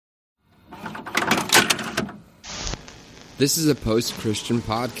This is a post-Christian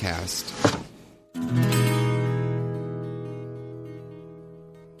podcast.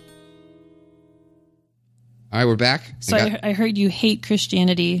 All right, we're back. So I heard you hate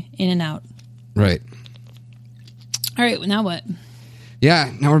Christianity in and out. Right. All right, now what?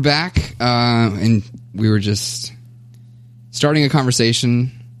 Yeah, now we're back, and we were just starting a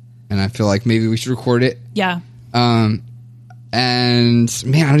conversation, and I feel like maybe we should record it. Yeah. And,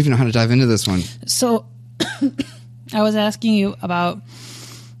 man, I don't even know how to dive into this one. So I was asking you about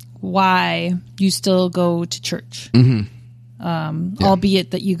why you still go to church. Mm-hmm.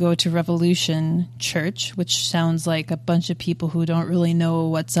 Albeit that you go to Revolution Church, which sounds like a bunch of people who don't really know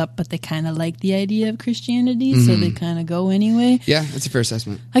what's up, but they kind of like the idea of Christianity, so they kind of go anyway. Yeah, that's a fair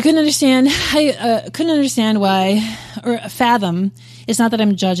assessment. I couldn't understand. I couldn't understand why, or fathom. It's not that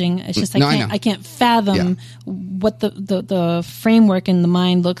I'm judging. It's just I can't fathom what the framework in the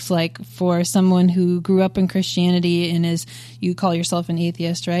mind looks like for someone who grew up in Christianity and is, you call yourself an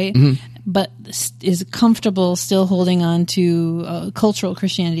atheist, right? Mm-hmm. But is comfortable still holding on to cultural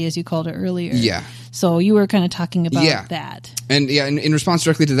Christianity, as you called it earlier. Yeah. So you were kind of talking about that. And in response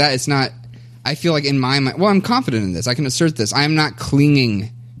directly to that, it's not, I feel like in my mind, well, I'm confident in this. I can assert this. I am not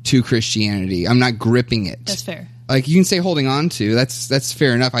clinging to Christianity. I'm not gripping it. That's fair. Like, you can say holding on to, that's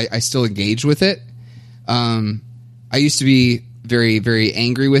fair enough. I still engage with it. I used to be very, very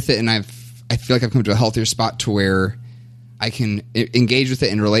angry with it, and I feel like I've come to a healthier spot to where I can engage with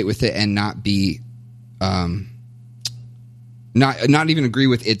it and relate with it and not be, not even agree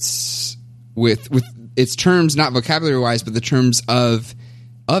with its terms, not vocabulary wise, but the terms of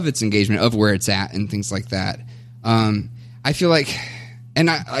its engagement, of where it's at and things like that. I feel like, and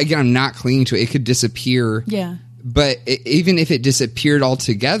I'm not clinging to it. It could disappear. Yeah. But even if it disappeared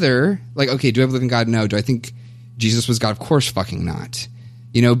altogether, like, okay, do I believe in God? No. Do I think Jesus was God? Of course fucking not.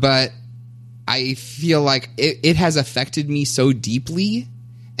 But I feel like it has affected me so deeply,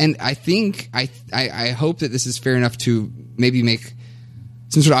 and I think I hope that this is fair enough to maybe make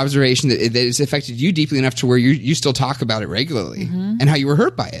some sort of observation that it's affected you deeply enough to where you still talk about it regularly and how you were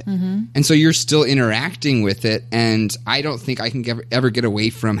hurt by it. Mm-hmm. And so you're still interacting with it, and I don't think I can ever get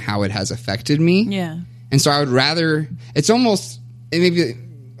away from how it has affected me. Yeah. And so I would rather, it's almost, maybe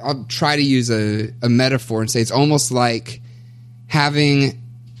I'll try to use a metaphor and say it's almost like having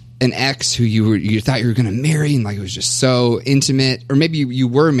an ex who you thought you were going to marry, and like it was just so intimate, or maybe you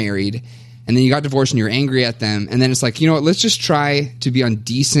were married and then you got divorced and you're angry at them, and then it's like, you know what, let's just try to be on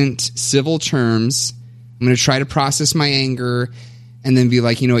decent civil terms. I'm going to try to process my anger and then be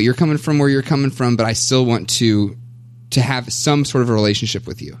like, you know what, you're coming from where you're coming from, but I still want to have some sort of a relationship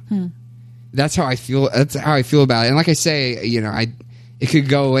with you. That's how I feel. That's how I feel about it. And like I say, it could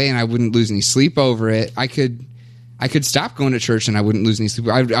go away and I wouldn't lose any sleep over it. I could stop going to church and I wouldn't lose any sleep.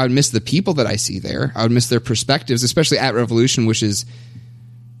 I would miss the people that I see there. I would miss their perspectives, especially at Revolution, which is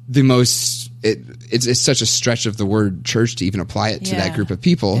the most. It's such a stretch of the word church to even apply it to that group of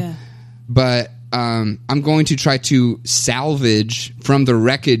people. Yeah. But I'm going to try to salvage from the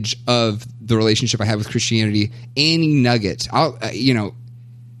wreckage of the relationship I have with Christianity any nugget.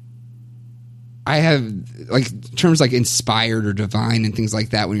 I have like terms like inspired or divine and things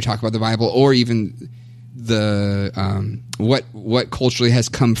like that when you talk about the Bible, or even the what culturally has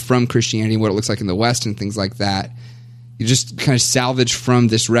come from Christianity, what it looks like in the West and things like that. You just kind of salvage from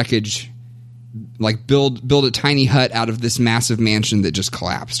this wreckage, like build a tiny hut out of this massive mansion that just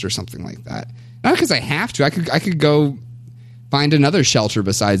collapsed or something like that. Not because I have to. I could go find another shelter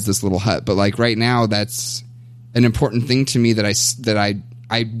besides this little hut, but like right now, that's an important thing to me that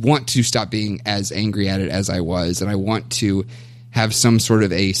I want to stop being as angry at it as I was, and I want to have some sort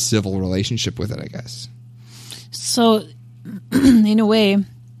of a civil relationship with it, I guess. So, in a way,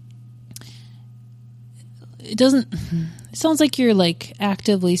 it sounds like you're like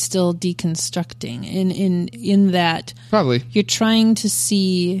actively still deconstructing in that probably you're trying to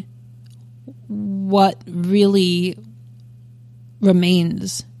see what really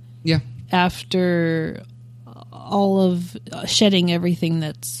remains. Yeah. After all of shedding everything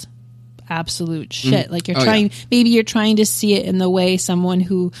that's absolute shit. Like maybe you're trying to see it in the way someone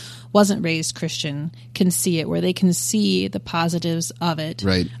who wasn't raised Christian can see it, where they can see the positives of it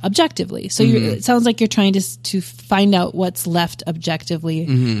objectively. So it sounds like you're trying to find out what's left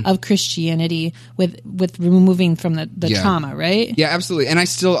objectively of Christianity with removing from the trauma, right? Yeah, absolutely. And I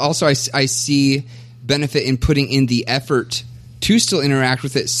still also, I see benefit in putting in the effort to still interact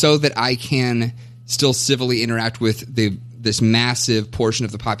with it so that I can still civilly interact with this massive portion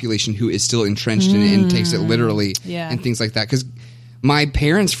of the population who is still entrenched in it and takes it literally and things like that. Because my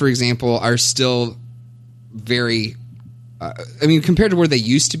parents, for example, are still very I mean, compared to where they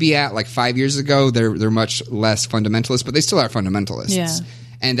used to be at like 5 years ago, they're much less fundamentalist, but they still are fundamentalists. Yeah.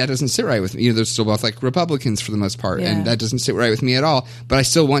 And that doesn't sit right with me. They're still both like Republicans for the most part, and that doesn't sit right with me at all. But I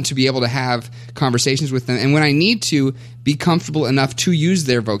still want to be able to have conversations with them, and when I need to, be comfortable enough to use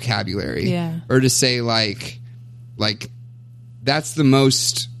their vocabulary, or to say like that's the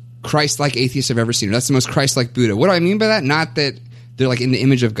most Christ-like atheist I've ever seen. Or that's the most Christ-like Buddha. What do I mean by that? Not that they're like in the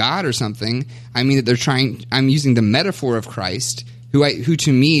image of God or something. I mean that I'm using the metaphor of Christ, who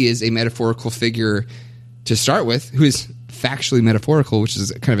to me is a metaphorical figure to start with, who is factually metaphorical, which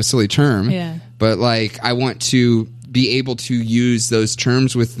is kind of a silly term. Yeah. But like, I want to be able to use those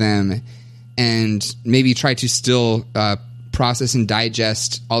terms with them and maybe try to still process and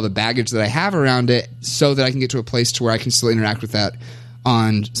digest all the baggage that I have around it so that I can get to a place to where I can still interact with that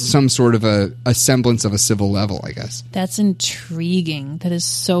on some sort of a semblance of a civil level, I guess. That's intriguing. That is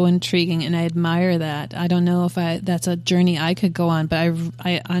so intriguing, and I admire that. I don't know if that's a journey I could go on, but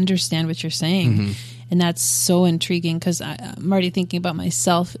I understand what you're saying. Mm-hmm. And that's so intriguing because I'm already thinking about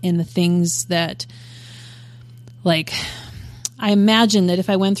myself in the things that, like, I imagine that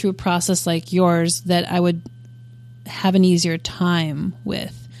if I went through a process like yours, that I would have an easier time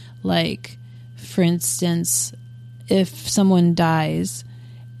with. Like, for instance, if someone died,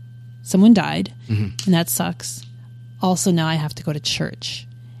 mm-hmm. and that sucks. Also, now I have to go to church,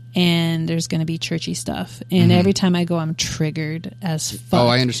 and there's going to be churchy stuff. And every time I go, I'm triggered as fuck. Oh,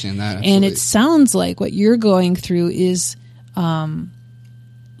 I understand that. Absolutely. And it sounds like what you're going through is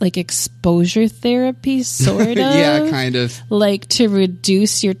like exposure therapy, sort of. Yeah, kind of. Like to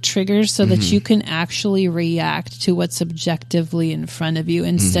reduce your triggers so that you can actually react to what's objectively in front of you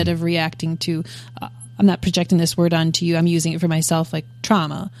instead of reacting to... I'm not projecting this word onto you. I'm using it for myself, like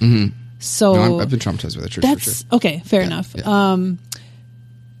trauma. Mm-hmm. So no, I've been traumatized with the church. That's for sure. Okay. Fair enough. Yeah.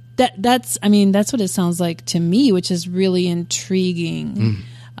 That's what it sounds like to me, which is really intriguing.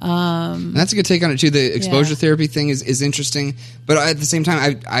 And that's a good take on it too. The exposure therapy thing is interesting, but at the same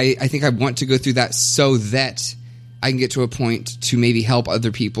time, I think I want to go through that so that I can get to a point to maybe help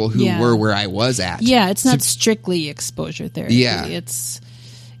other people who were where I was at. Yeah, it's not strictly exposure therapy. Yeah,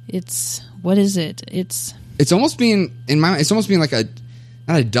 it's what is it? It's almost being it's almost being like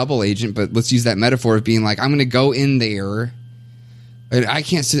not a double agent, but let's use that metaphor of being like, I'm going to go in there. I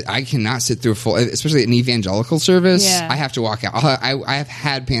cannot sit through a full, especially an evangelical service. Yeah. I have to walk out. I have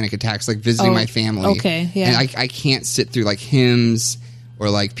had panic attacks, like visiting my family. Okay, yeah. And I can't sit through like hymns or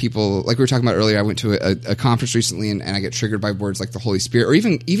like people, like we were talking about earlier. I went to a conference recently and I get triggered by words like the Holy Spirit, or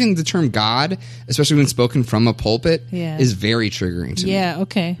even the term God, especially when spoken from a pulpit, is very triggering to me. Yeah,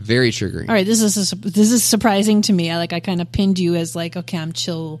 okay. Very triggering. All right, this is surprising to me. I kind of pinned you as like, okay, I'm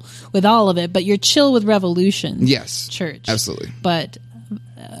chill with all of it, but you're chill with Revolution. Yes. Church. Absolutely. But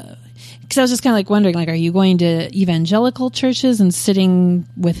because I was just kind of like wondering, like, are you going to evangelical churches and sitting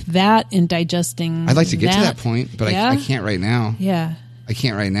with that and digesting I'd like to get to that point, but I can't right now. Yeah. I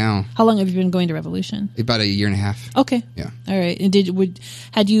can't right now. How long have you been going to Revolution? About a year and a half. Okay. Yeah. All right. And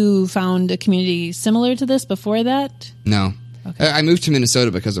had you found a community similar to this before that? No. Okay. I moved to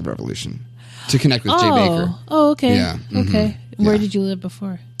Minnesota because of Revolution to connect with Jay Baker. Oh, okay. Yeah. Mm-hmm. Okay. Where did you live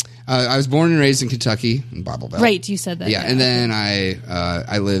before? I was born and raised in Kentucky, in Bible Belt. Right, you said that. Yeah, and then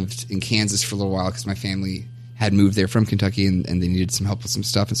I lived in Kansas for a little while because my family had moved there from Kentucky and they needed some help with some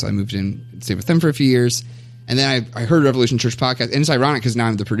stuff, and so I moved in and stayed with them for a few years. And then I heard Revolution Church podcast, and it's ironic because now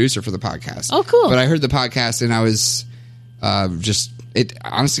I'm the producer for the podcast. Oh, cool. But I heard the podcast, and I was it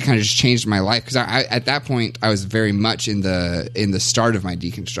honestly kind of just changed my life because I at that point I was very much in the start of my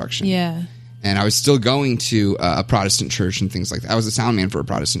deconstruction. Yeah. And I was still going to a Protestant church and things like that. I was a sound man for a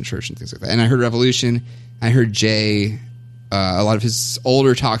Protestant church and things like that. And I heard Revolution. I heard Jay, a lot of his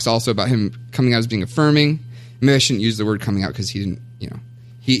older talks also about him coming out as being affirming. Maybe I shouldn't use the word coming out because he didn't,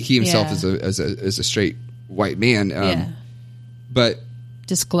 he himself is a straight white man. But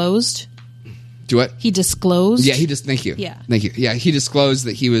disclosed. Do what? He disclosed. Yeah, thank you. Yeah, thank you. Yeah, he disclosed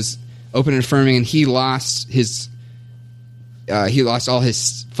that he was open and affirming, and he lost his. He lost all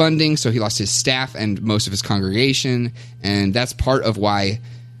his funding, so he lost his staff and most of his congregation, and that's part of why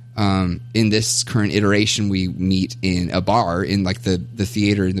in this current iteration we meet in a bar in like the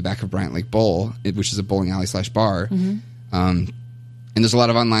theater in the back of Bryant Lake Bowl, which is a bowling alley / bar. Mm-hmm. And there's a lot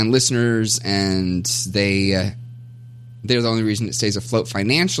of online listeners, and they're the only reason it stays afloat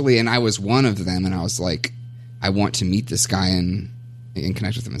financially, and I was one of them, and I was like, I want to meet this guy and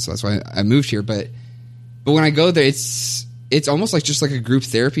connect with him, and so that's why I moved here. But when I go there, it's almost like just like a group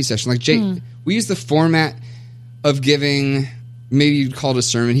therapy session. Like Jake, we use the format of giving, maybe you'd call it a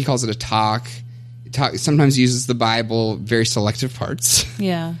sermon. He calls it a talk. Sometimes uses the Bible, very selective parts.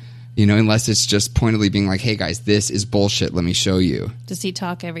 Yeah. You know, unless it's just pointedly being like, hey guys, this is bullshit. Let me show you. Does he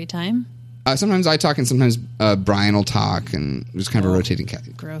talk every time? Sometimes I talk and sometimes Brian will talk, and it's kind of a rotating cat.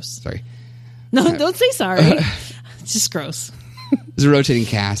 Gross. Sorry. No, don't say sorry. It's just gross. It's a rotating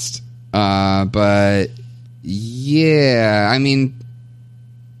cast. But yeah, I mean,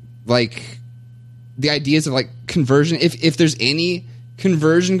 like the ideas of like conversion, if there's any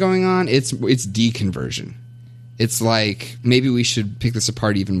conversion going on, it's deconversion. It's like maybe we should pick this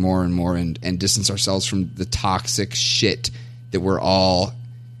apart even more and more and distance ourselves from the toxic shit that we're all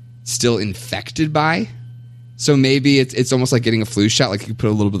still infected by. So maybe it's almost like getting a flu shot. Like you put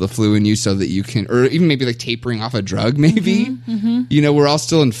a little bit of the flu in you so that you can, or even maybe like tapering off a drug, maybe. You know, we're all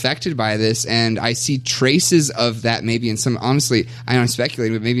still infected by this. And I see traces of that maybe in some, honestly, I don't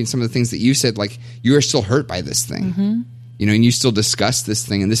speculate, but maybe in some of the things that you said, like you are still hurt by this thing. You know, and you still discuss this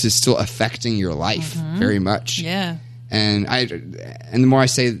thing, and this is still affecting your life very much. Yeah. And the more I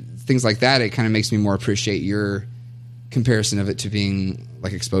say things like that, it kind of makes me more appreciate your comparison of it to being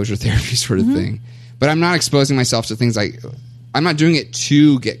like exposure therapy sort of thing. But I'm not exposing myself to things like, I'm not doing it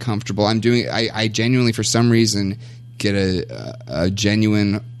to get comfortable. I'm doing it, I genuinely, for some reason, get a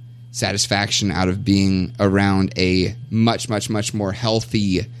genuine satisfaction out of being around a much, much, much more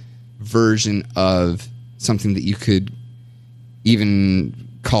healthy version of something that you could even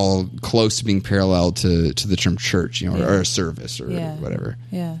call close to being parallel to the term church, you know, or a service or whatever.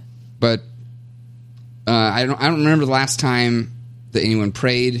 Yeah. But I don't remember the last time that anyone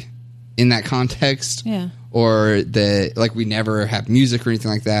prayed in that context. Yeah. Or that like we never have music or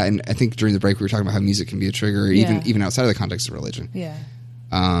anything like that. And I think during the break we were talking about how music can be a trigger, even outside of the context of religion. Yeah.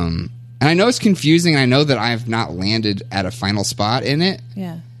 And I know it's confusing. I know that I have not landed at a final spot in it.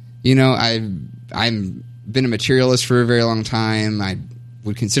 Yeah. You know, I'm been a materialist for a very long time. I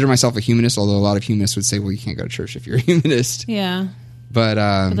would consider myself a humanist, although a lot of humanists would say, well, you can't go to church if you're a humanist. Yeah. But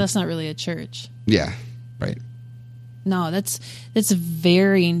that's not really a church. Yeah, right. No, that's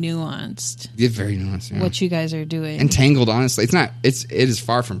very nuanced. It's very nuanced. Yeah. What you guys are doing. Entangled, honestly. It is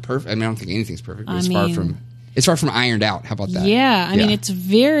far from perfect. I mean, I don't think anything's perfect, but it's far from ironed out. How about that? Yeah, I mean, it's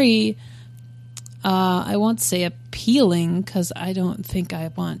very, I won't say appealing because I don't think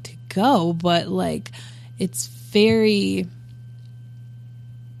I want to go, but like, it's very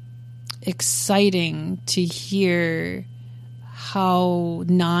exciting to hear how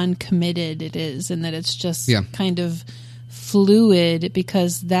non-committed it is and that it's just kind of fluid,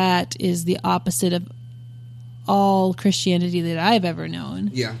 because that is the opposite of all Christianity that I've ever known.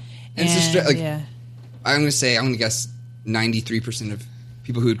 Yeah. And it's just I'm going to guess 93% of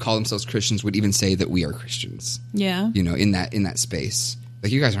people who would call themselves Christians would even say that we are Christians. Yeah. You know, in that space.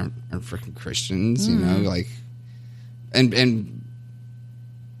 Like, you guys aren't freaking Christians, you know, like, and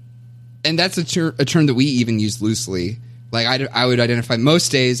that's a term that we even use loosely. Like, I would identify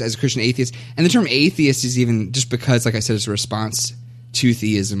most days as a Christian atheist, and the term atheist is even just because, like I said, it's a response to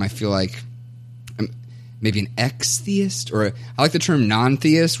theism. I feel like I'm maybe an ex-theist, or I like the term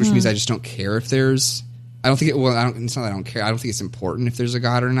non-theist, which means I just don't care if there's. I don't think it. Well, it's not that I don't care. I don't think it's important if there's a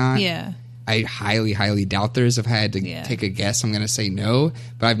God or not. Yeah. I highly, highly doubt there is. If I had to take a guess, I'm going to say no.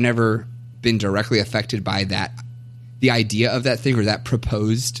 But I've never been directly affected by that, the idea of that thing or that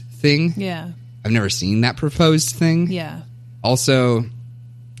proposed thing. Yeah. I've never seen that proposed thing. Yeah. Also,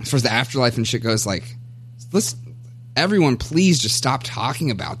 as far as the afterlife and shit goes, like, everyone please just stop talking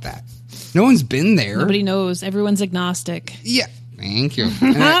about that. No one's been there. Nobody knows. Everyone's agnostic. Yeah. Thank you.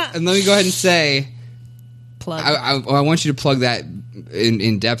 And let me go ahead and say, plug. I want you to plug that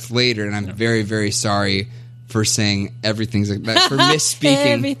in depth later, and I'm very, very sorry for saying everything's for misspeaking.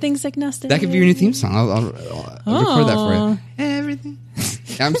 Everything's agnostic. That could be your new theme song. I'll record that for you. Everything.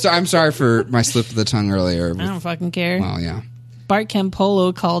 I'm sorry for my slip of the tongue earlier. I don't fucking care. Well, yeah. Bart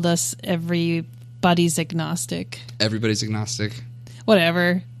Campolo called us everybody's agnostic. Everybody's agnostic.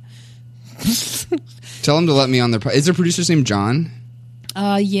 Whatever. Tell him to let me on their. Is their producer's name John?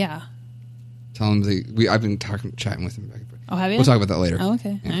 Yeah. Tell him I've been chatting with him. Oh, have you? We'll talk about that later. Oh,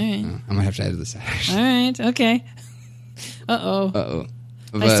 okay. Yeah. All right. I might have to edit this out. All right. Okay. Uh-oh.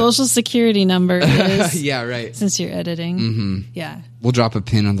 My social security number is... yeah, right. Since you're editing. Mm-hmm. Yeah. We'll drop a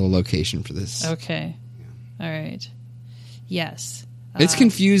pin on the location for this. Okay. Yeah. All right. Yes. It's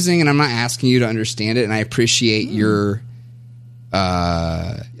confusing, and I'm not asking you to understand it, and I appreciate your...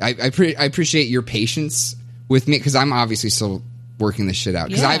 I appreciate your patience with me, because I'm obviously still working this shit out.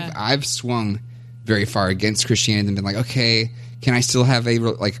 Because I've swung very far against Christianity and been like, okay, can I still have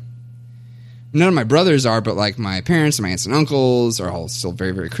none of my brothers are, but like my parents and my aunts and uncles are all still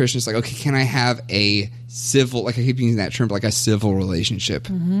very, very Christian. It's like, okay, can I have a civil, like I keep using that term, but like a civil relationship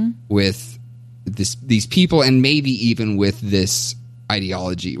with these people, and maybe even with this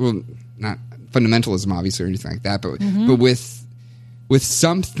ideology. Well, not fundamentalism, obviously, or anything like that, but with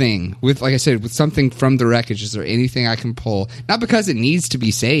something, like I said, with something from the wreckage, is there anything I can pull? Not because it needs to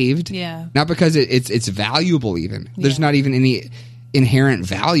be saved. Yeah. Not because it's valuable even. There's not even any inherent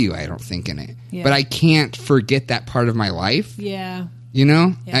value, I don't think, in it. Yeah. But I can't forget that part of my life. Yeah. You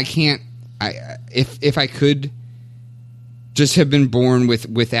know? Yeah. I can't. If I could just have been born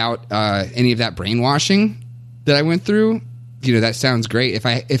without any of that brainwashing that I went through, you know, that sounds great.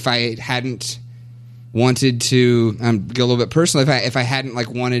 If I hadn't wanted to get a little bit personal, if I hadn't like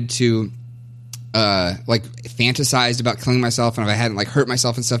wanted to like fantasized about killing myself, and if I hadn't like hurt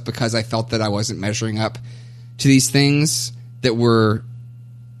myself and stuff because I felt that I wasn't measuring up to these things that were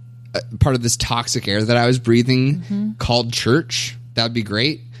part of this toxic air that I was breathing called church, that would be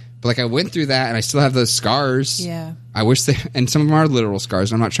great. But like I went through that and I still have those scars. Yeah. I wish and some of them are literal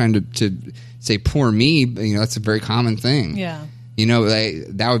scars. I'm not trying to say poor me, but you know, that's a very common thing. Yeah. You know,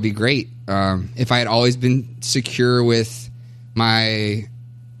 that would be great. If I had always been secure with my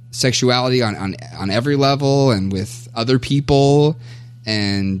sexuality on every level and with other people,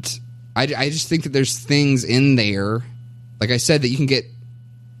 and I just think that there's things in there, like I said, that you can get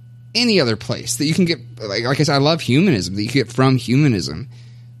any other place, that you can get, like I said, I love humanism, that you can get from humanism,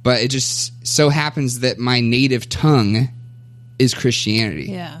 but it just so happens that my native tongue is Christianity.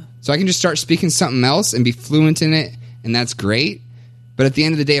 Yeah. So I can just start speaking something else and be fluent in it, and that's great. But at the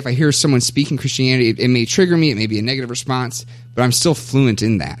end of the day, if I hear someone speaking Christianity, it may trigger me. It may be a negative response, but I'm still fluent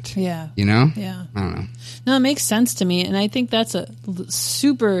in that. Yeah. You know? Yeah. I don't know. No, it makes sense to me. And I think that's a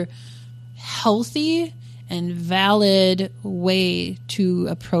super healthy and valid way to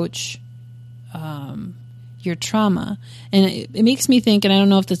approach your trauma. And it makes me think, and I don't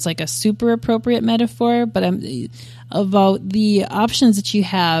know if that's like a super appropriate metaphor, but about the options that you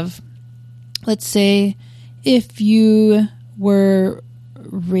have. Let's say if you were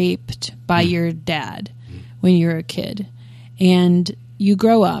raped by your dad when you were a kid, and you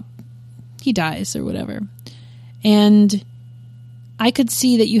grow up, he dies or whatever, and I could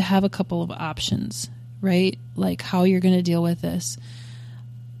see that you have a couple of options, right? Like how you're going to deal with this,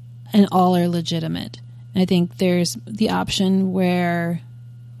 and all are legitimate. And I think there's the option where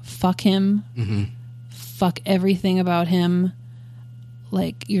fuck him, fuck everything about him,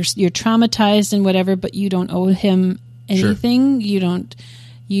 like you're traumatized and whatever, but you don't owe him anything. Sure.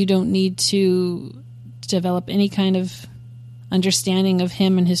 You don't need to develop any kind of understanding of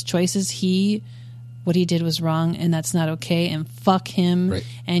him and his choices. What he did was wrong, and that's not okay, and fuck him. Right.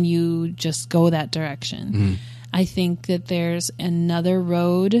 And you just go that direction. I think that there's another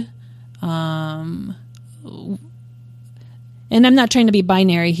road, and I'm not trying to be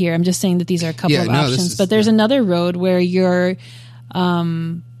binary here. I'm just saying that these are a couple of options. But there's another road where you're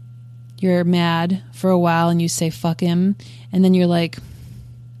mad for a while and you say fuck him, and then you're like,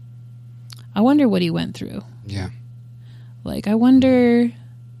 I wonder what he went through. Yeah. Like, I wonder,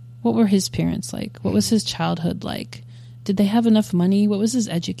 what were his parents like? What was his childhood like? Did they have enough money? What was his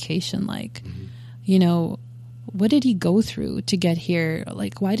education like? You know, what did he go through to get here?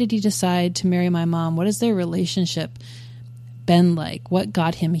 Like, why did he decide to marry my mom? What has their relationship been like? What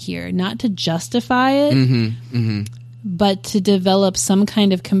got him here? Not to justify it, but to develop some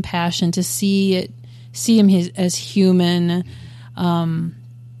kind of compassion, to see him as human.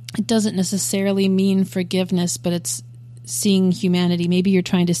 It doesn't necessarily mean forgiveness, but it's seeing humanity. Maybe you're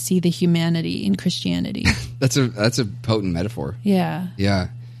trying to see the humanity in Christianity. That's a potent metaphor. Yeah. Yeah.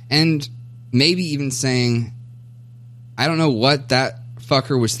 And maybe even saying, I don't know what that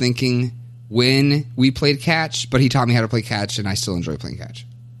fucker was thinking when we played catch, but he taught me how to play catch, and I still enjoy playing catch.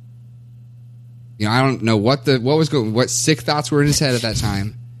 You know, I don't know what sick thoughts were in his head at that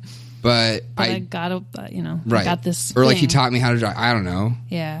time, but I got this. Or like he taught me how to drive. I don't know.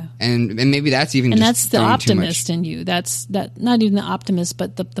 Yeah. And maybe that's even. And that's the optimist in you. That's not even the optimist,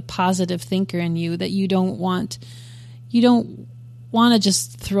 but the positive thinker in you, that you don't want to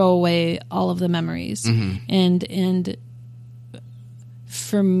just throw away all of the memories. And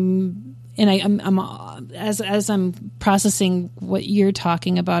I'm as I'm processing what you're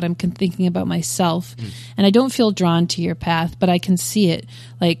talking about, I'm thinking about myself, and I don't feel drawn to your path, but I can see it.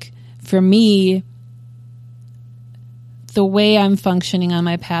 Like, for me, the way I'm functioning on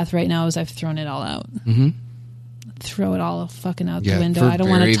my path right now is I've thrown it all out. Throw it all fucking out the window. I don't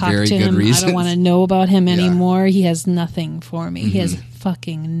want to talk to him. I don't want to know about him anymore. He has nothing for me. He has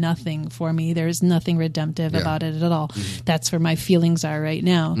fucking nothing for me. There's nothing redemptive about it at all. That's where my feelings are right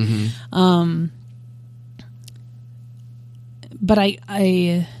now. But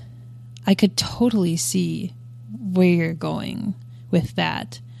I could totally see where you're going with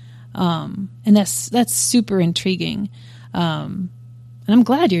that. And that's super intriguing. And I'm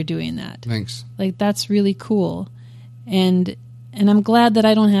glad you're doing that. Thanks. Like, that's really cool. And I'm glad that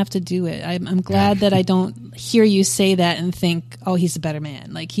I don't have to do it. I'm glad that I don't hear you say that and think, oh, he's a better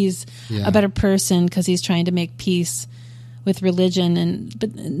man. Like, he's a better person because he's trying to make peace with religion.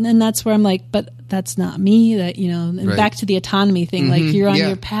 And that's where I'm like, but that's not me. That, you know, and back to the autonomy thing. Like, you're on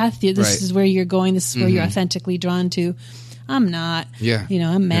your path. This is where you're going. This is where you're authentically drawn to. I'm not. Yeah. You know,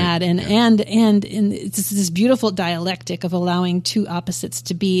 I'm mad. And it's this beautiful dialectic of allowing two opposites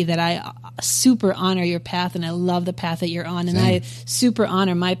to be, that I super honor your path and I love the path that you're on. And I super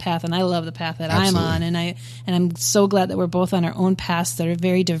honor my path and I love the path that I'm on. And I'm so glad that we're both on our own paths that are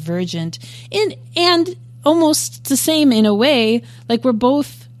very divergent and almost the same in a way. Like, we're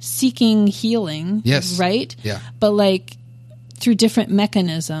both seeking healing. Yes. Right? Yeah. But like through different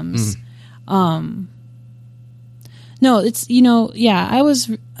mechanisms. No, it's, you know, yeah, I was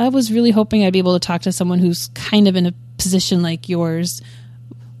really hoping I'd be able to talk to someone who's kind of in a position like yours.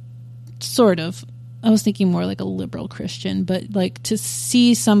 Sort of. I was thinking more like a liberal Christian, but like to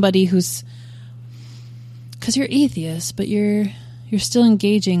see somebody who's, because you're atheist, but you're still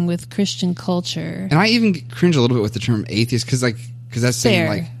engaging with Christian culture. And I even cringe a little bit with the term atheist because that's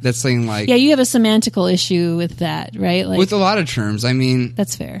saying like yeah, you have a semantical issue with that, right? Like, with a lot of terms. I mean,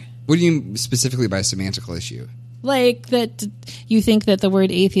 that's fair. What do you mean specifically by semantical issue? Like that you think that the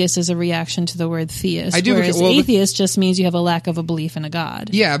word atheist is a reaction to the word theist. I do. Whereas atheist just means you have a lack of a belief in a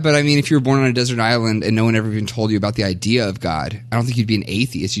God. Yeah, but I mean, if you were born on a desert island and no one ever even told you about the idea of God, I don't think you'd be an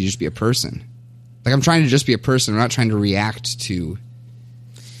atheist. You'd just be a person. Like, I'm trying to just be a person. I'm not trying to react to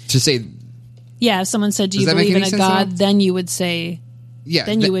say. Yeah, if someone said, do you believe in a God? Then you would say... Yeah,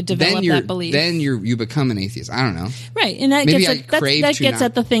 then you would develop that belief. Then you become an atheist. I don't know. Right, and that gets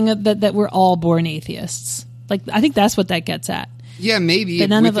at the thing that we're all born atheists. Like, I think that's what that gets at. Yeah, maybe. But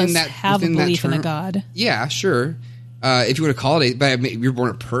none of us have a belief in a God. Yeah, sure. If you were to call it, but you're born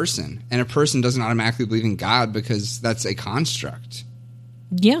a person, and a person doesn't automatically believe in God because that's a construct.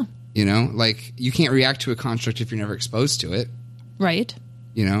 Yeah. You know, like, you can't react to a construct if you're never exposed to it. Right.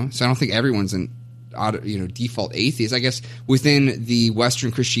 You know, so I don't think everyone's an default atheist. I guess within the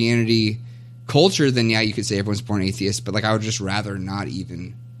Western Christianity culture, then yeah, you could say everyone's born atheist. But like, I would just rather not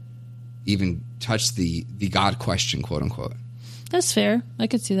even touch the God question, quote unquote. That's fair. I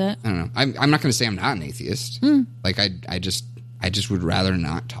could see that. I don't know. I'm not going to say I'm not an atheist. Like, I just would rather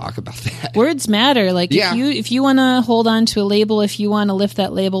not talk about that. Words matter. Like, yeah. if you want to hold on to a label, if you want to lift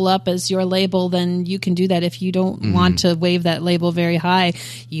that label up as your label, then you can do that. If you don't want to wave that label very high,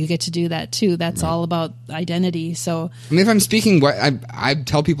 you get to do that too. That's all about identity. So, I mean, if I'm speaking, I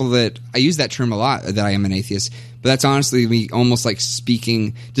tell people that I use that term a lot, that I am an atheist, but that's honestly me almost like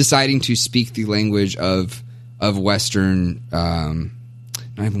deciding to speak the language of Western, not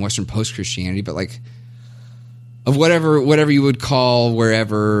even Western post-Christianity, but like, of whatever you would call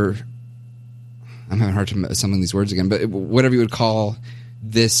wherever, I'm having a hard time assembling these words again, but whatever you would call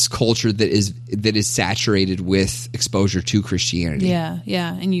this culture that is saturated with exposure to Christianity. Yeah,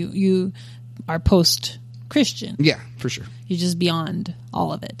 yeah, and you are post-Christian. Yeah, for sure. You're just beyond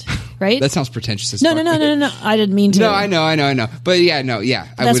all of it, right? That sounds pretentious. No. I didn't mean to. No, I know. But yeah, no, yeah,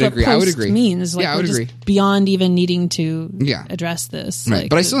 I would agree. I would agree. Means like, yeah, I would agree. Beyond even needing to address this, right? Like,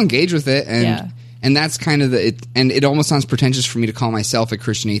 but I still engage with it, and that's kind of and it almost sounds pretentious for me to call myself a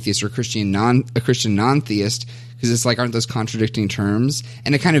Christian atheist or a Christian non-theist, because it's like, aren't those contradicting terms?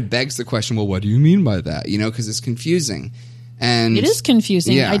 And it kind of begs the question, well, what do you mean by that? You know, because it's confusing. And it is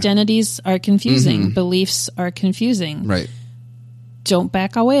confusing. Yeah. Identities are confusing. Beliefs are confusing. Right. Don't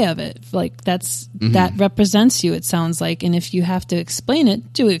back away of it. Like, that represents you, it sounds like. And if you have to explain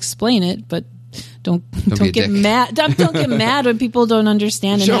it, do explain it, but don't get mad. Don't get mad when people don't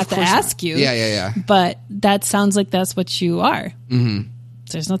understand and have to ask you. Yeah. But that sounds like that's what you are. Mm-hmm.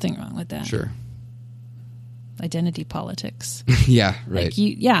 There's nothing wrong with that. Sure. Identity politics. Yeah, right.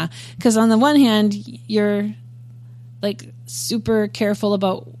 Like because on the one hand, you're like super careful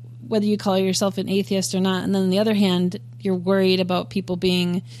about whether you call yourself an atheist or not, and then on the other hand, you're worried about people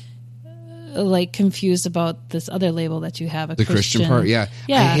being like confused about this other label that you have, the Christian part. Yeah.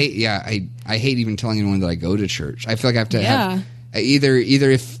 I hate even telling anyone that I go to church. I feel like I have to have either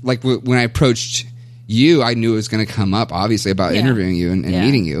if, like, when I approached you, I knew it was going to come up, obviously, about interviewing you and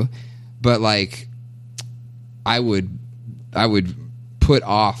meeting you, but like, I would put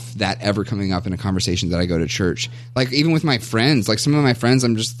off that ever coming up in a conversation that I go to church. Like, even with my friends, like some of my friends,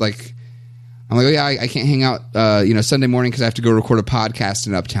 I'm like, oh yeah, I can't hang out, Sunday morning because I have to go record a podcast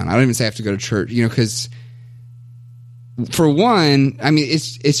in Uptown. I don't even say I have to go to church, because for one, I mean,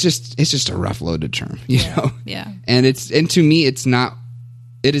 it's just a rough loaded term, you know? Yeah. And to me, it is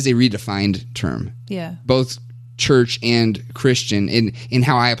a redefined term. Yeah. Both church and Christian in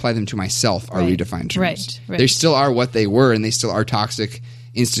how I apply them to myself are redefined terms. Right. They still are what they were, and they still are toxic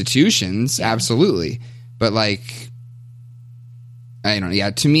institutions, absolutely. But like, I don't know. Yeah,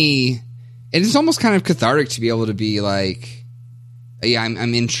 to me, it's almost kind of cathartic to be able to be like, yeah,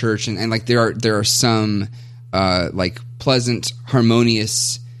 I'm in church, and like there are some like pleasant,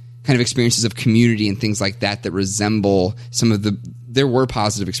 harmonious kind of experiences of community and things like that resemble some of there were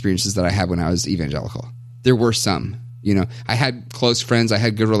positive experiences that I had when I was evangelical. There were some, I had close friends, I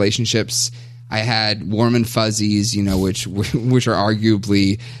had good relationships, I had warm and fuzzies, which are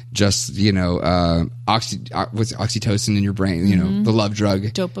arguably just, oxytocin in your brain, the love drug,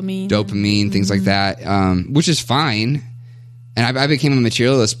 dopamine, things like that, which is fine. And I became a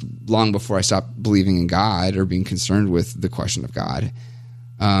materialist long before I stopped believing in God or being concerned with the question of God.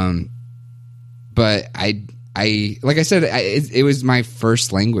 But I like I said, it was my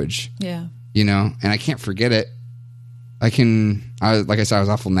first language. Yeah. And I can't forget it. Like I said, I was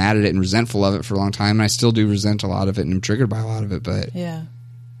awful mad at it and resentful of it for a long time, and I still do resent a lot of it and I'm triggered by a lot of it. But yeah,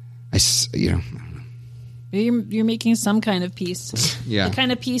 I don't know. You're making some kind of peace. Yeah. The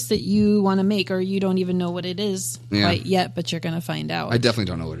kind of peace that you want to make, or you don't even know what it is quite yet, but you're going to find out. I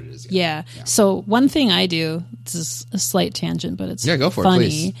definitely don't know what it is yet. Yeah. So one thing I do, this is a slight tangent, but it's go for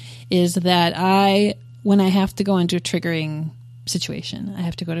funny, it, is that when I have to go into a triggering situation, I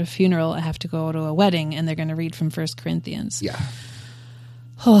have to go to a funeral, I have to go to a wedding, and they're going to read from 1 Corinthians. Yeah.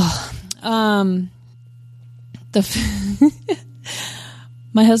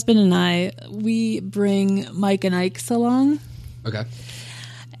 My husband and I, we bring Mike and Ike's along. Okay.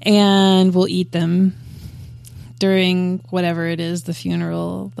 And we'll eat them during whatever it is, the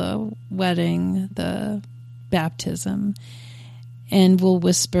funeral, the wedding, the baptism. And we'll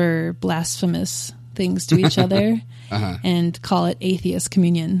whisper blasphemous things to each other and call it atheist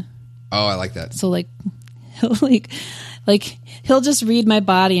communion. Oh, I like that. So he'll just read my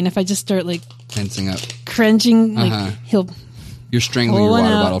body, and if I just start like tensing up, cringing, You're strangling your water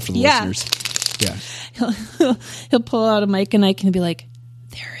bottle for the listeners. Yeah. He'll pull out a mic and I can be like,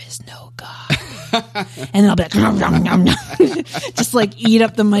 there is no God. And I'll be like, nom, nom, nom, nom. Just like eat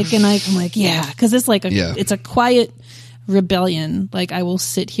up the mic and I'm like, yeah. Because it's like it's a quiet rebellion. Like I will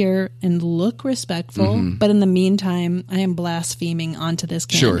sit here and look respectful, but in the meantime, I am blaspheming onto this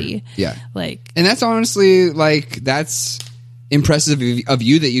candy. Sure. Yeah. And that's honestly that's impressive of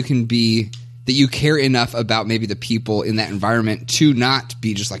you, that you can be, that you care enough about maybe the people in that environment to not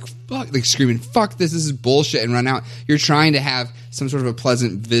be just like, fuck, like screaming, fuck this is bullshit, and run out. You're trying to have some sort of a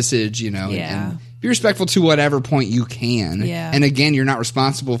pleasant visage, and be respectful to whatever point you can. Yeah. And again, you're not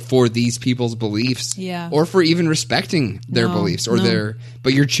responsible for these people's beliefs or for even respecting their beliefs or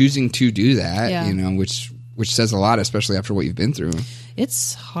but you're choosing to do that, which says a lot, especially after what you've been through.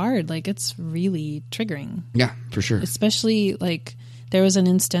 It's hard. Like it's really triggering. Yeah, for sure. Especially like, there was an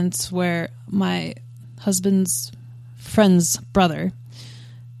instance where my husband's friend's brother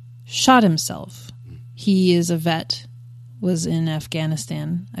shot himself. He is a vet, was in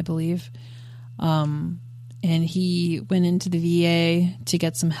Afghanistan, I believe. And he went into the VA to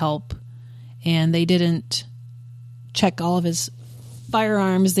get some help, and they didn't check all of his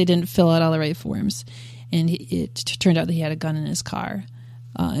firearms. They didn't fill out all the right forms. And it turned out that he had a gun in his car.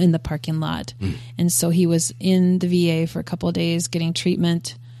 In the parking lot. And so he was in the VA for a couple of days getting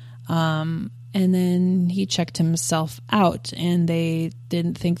treatment. And then he checked himself out, and they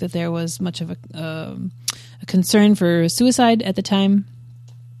didn't think that there was much of a concern for suicide at the time.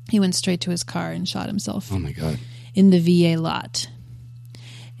 He went straight to his car and shot himself. Oh my God. In the VA lot.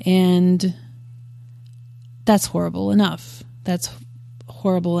 And that's horrible enough.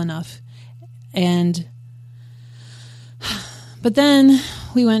 But then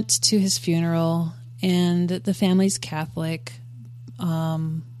we went to his funeral, and the family's Catholic,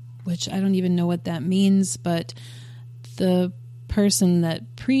 which I don't even know what that means, but the person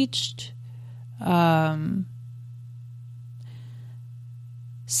that preached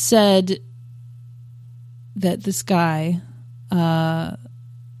said that this guy, I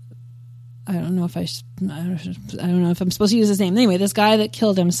don't know if I'm supposed to use his name. Anyway, this guy that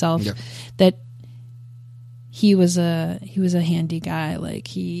killed himself, that he was a handy guy. Like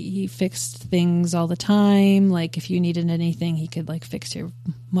he fixed things all the time. Like if you needed anything, he could like fix your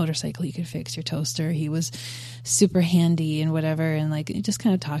motorcycle. He could fix your toaster. He was super handy and whatever. And like just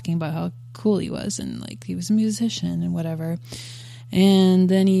kind of talking about how cool he was, and like he was a musician and whatever. And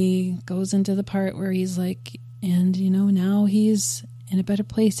then he goes into the part where he's like, and now he's in a better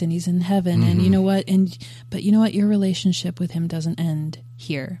place and he's in heaven. And you know what? But you know what? Your relationship with him doesn't end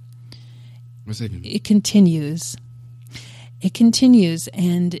here. It continues. it continues.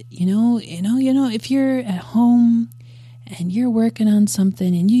 And, if you're at home and you're working on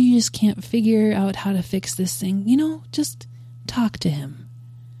something and you just can't figure out how to fix this thing, just talk to him.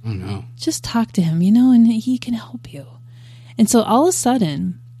 Oh, no. Just talk to him, and he can help you. And so all of a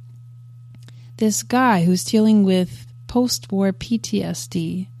sudden, this guy who's dealing with post-war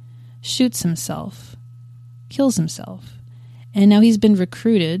PTSD shoots himself, kills himself. And now he's been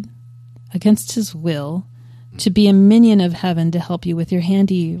recruited against his will to be a minion of heaven to help you with your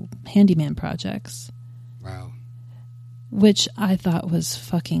handyman projects. Wow. Which I thought was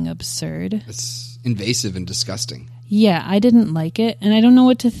fucking absurd. It's invasive and disgusting. Yeah, I didn't like it, and I don't know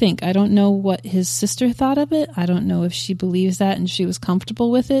what to think. I don't know what his sister thought of it. I don't know if she believes that and she was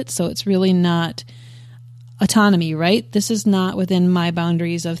comfortable with it, so it's really not autonomy, right? This is not within my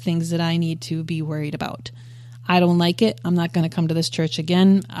boundaries of things that I need to be worried about. I don't like it. I'm not going to come to this church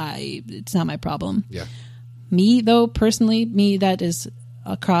again. It's not my problem. Yeah. Me, though, personally, that's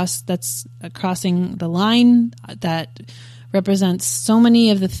crossing the line that represents so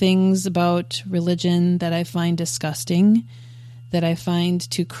many of the things about religion that I find disgusting, that I find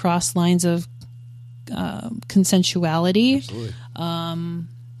to cross lines of consensuality. Absolutely.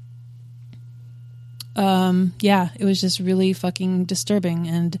 Yeah, it was just really fucking disturbing,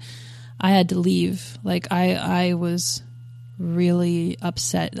 and I had to leave. Like, I was really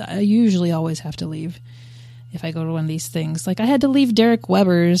upset. I usually always have to leave if I go to one of these things. Like, I had to leave Derek Webb.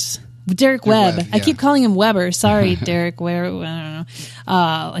 Yeah. I keep calling him Weber. Sorry, Derek Webb. I don't know.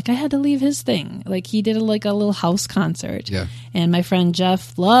 Like, I had to leave his thing. Like, he did a little house concert. Yeah. And my friend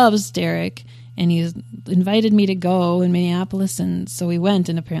Jeff loves Derek, and he's invited me to go in Minneapolis, and so we went,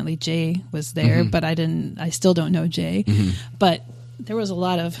 and apparently Jay was there, but I still don't know Jay. But there was a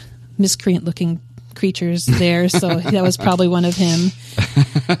lot of miscreant looking creatures there, so that was probably one of him.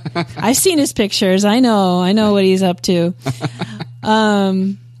 I've seen his pictures. I know what he's up to.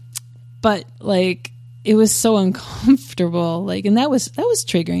 But like, it was so uncomfortable. Like, and that was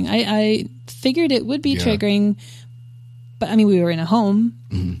triggering. I figured it would be triggering, but I mean, we were in a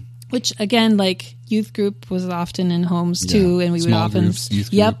home, which again, like, youth group was often in homes too, and we would often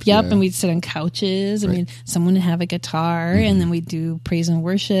and we'd sit on couches, and someone would have a guitar, and then we'd do praise and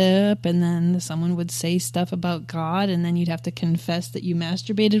worship, and then someone would say stuff about God, and then you'd have to confess that you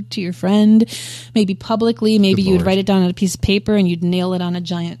masturbated to your friend, maybe publicly, maybe you would write it down on a piece of paper and you'd nail it on a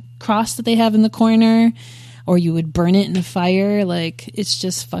giant cross that they have in the corner, or you would burn it in a fire. Like, it's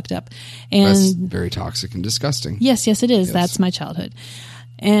just fucked up. And that's very toxic and disgusting. Yes, it is. Yes. That's my childhood.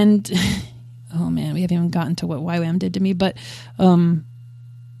 And oh man, we haven't even gotten to what YWAM did to me, but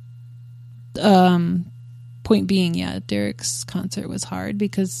point being, Derek's concert was hard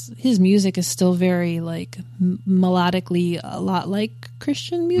because his music is still very like melodically a lot like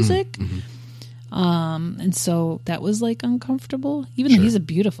Christian music. And so that was like uncomfortable, even though he's a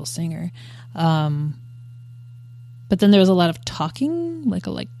beautiful singer. But then there was a lot of talking,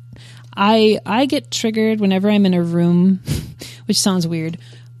 I get triggered whenever I'm in a room, which sounds weird.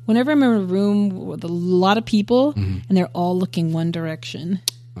 Whenever I'm in a room with a lot of people and they're all looking one direction.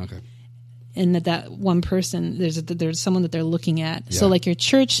 Okay. And that one person, there's someone that they're looking at. Yeah. So like your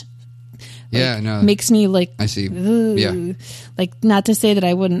church makes me like, I see. Like, not to say that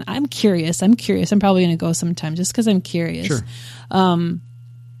I wouldn't, I'm curious. I'm probably going to go sometime just because I'm curious. Sure.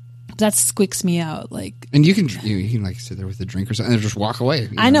 That squicks me out. Like, and you can like sit there with a drink or something and just walk away.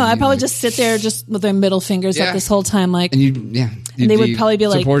 I know. I probably just sit there just with their middle fingers up this whole time. Like, and and they would probably be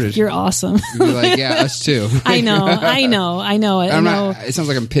supported. Like, "You're awesome." You'd be like, "Yeah, us too." I know. It sounds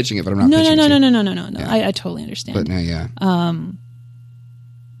like I'm pitching it, but I'm not. No. Yeah. I totally understand. But no,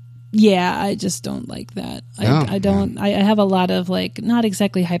 yeah, I just don't like that. I don't. I have a lot of like, not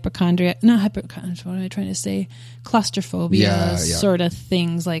exactly hypochondriac. What am I trying to say? Claustrophobia sort of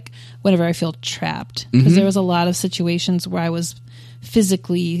things. Like, whenever I feel trapped, because there was a lot of situations where I was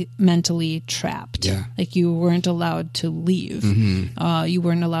physically, mentally trapped. Yeah. Like, you weren't allowed to leave. You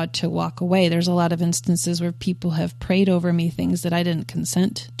weren't allowed to walk away. There's a lot of instances where people have prayed over me things that I didn't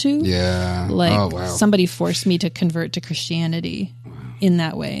consent to. Yeah. Like, somebody forced me to convert to Christianity. In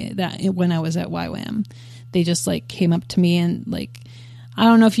that way, that when I was at YWAM, they just like came up to me and like, I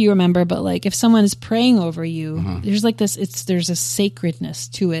don't know if you remember, but like, if someone is praying over you, there's like this, there's a sacredness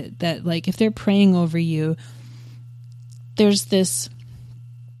to it that like, if they're praying over you, there's this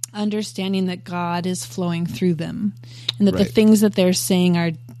understanding that God is flowing through them, and that the things that they're saying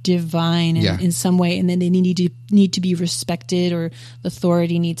are divine in some way, and then they need to be respected, or the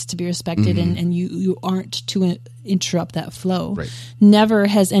authority needs to be respected, and you aren't to interrupt that flow. Right. Never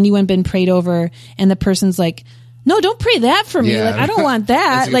has anyone been prayed over and the person's like, no, don't pray that for me. Yeah. Like, I don't want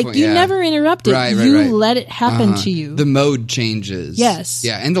that. Like, point. you Yeah. never interrupt it. Right. You let it happen to you. The mode changes. Yes.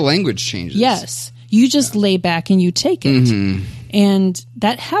 Yeah, and the language changes. Yes. You just lay back and you take it. And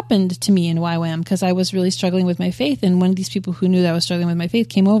that happened to me in YWAM because I was really struggling with my faith. And one of these people who knew that I was struggling with my faith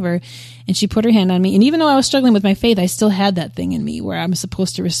came over and she put her hand on me. And even though I was struggling with my faith, I still had that thing in me where I'm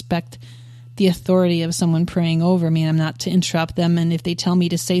supposed to respect the authority of someone praying over me. And I'm not to interrupt them. And if they tell me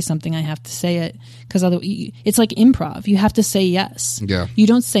to say something, I have to say it because it's like improv. You have to say yes. Yeah. You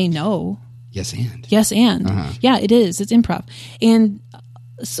don't say no. Yes, and. Yes, and. Yeah, it is. It's improv. And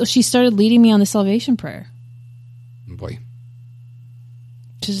so she started leading me on the salvation prayer. Boy.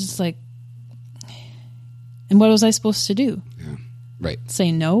 She's just like, and what was I supposed to do? Yeah. Right.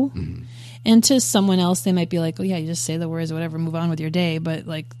 Say no? And to someone else, they might be like, oh yeah, you just say the words or whatever, move on with your day. But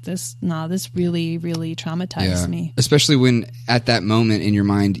like this really, really traumatized me. Especially when at that moment in your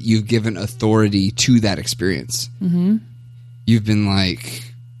mind, you've given authority to that experience. You've been like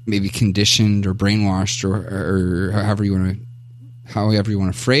maybe conditioned or brainwashed or however you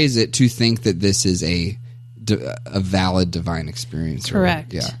want to phrase it to think that this is a valid divine experience.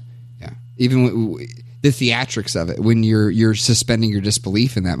 Correct. Yeah. Even the theatrics of it, when you're suspending your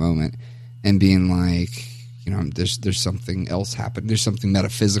disbelief in that moment and being like, there's something else happening. There's something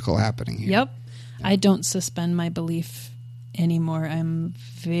metaphysical happening here. Yep. Yeah. I don't suspend my belief anymore. I'm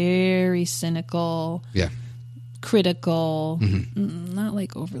very cynical. Yeah. Critical. Not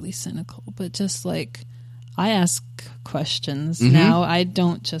like overly cynical, but just like I ask questions now. I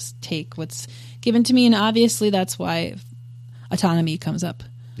don't just take what's given to me, and obviously that's why autonomy comes up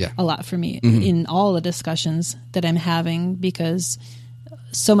a lot for me in all the discussions that I'm having, because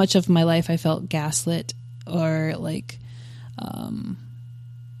so much of my life I felt gaslit or like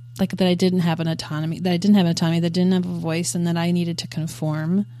that I didn't have an autonomy, that didn't have a voice, and that I needed to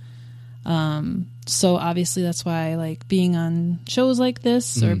conform. So obviously that's why like being on shows like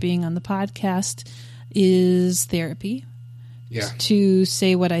this or being on the podcast is therapy. Yeah. To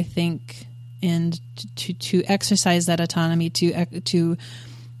say what I think and to exercise that autonomy, to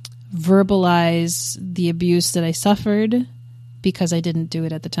verbalize the abuse that I suffered because I didn't do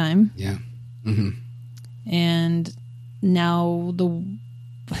it at the time. Yeah. And now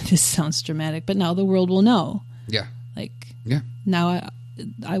this sounds dramatic, but now the world will know. Yeah. Like, yeah. Now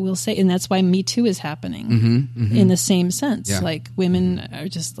I will say, and that's why Me Too is happening in the same sense. Yeah. Like women are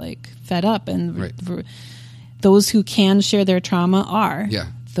just like fed up, and those who can share their trauma are. Yeah.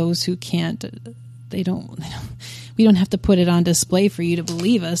 Those who can't, we don't have to put it on display for you to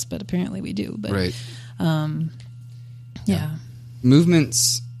believe us, but apparently we do. But, right. Yeah.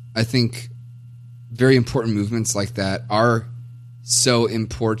 Movements, I think, very important movements like that are so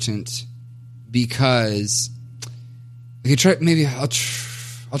important because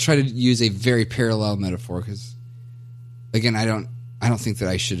I'll try to use a very parallel metaphor because, again, I don't think that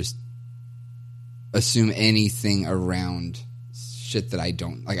I should assume anything around shit that I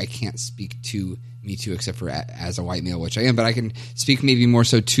don't like. I can't speak to Me Too except for as a white male, which I am, but I can speak maybe more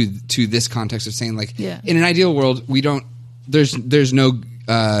so to this context of saying like, in an ideal world, we don't. There's no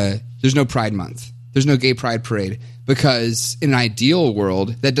Pride Month. There's no Gay Pride Parade because in an ideal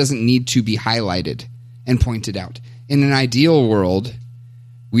world that doesn't need to be highlighted and pointed out. In an ideal world,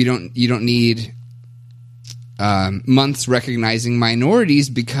 you don't need months recognizing minorities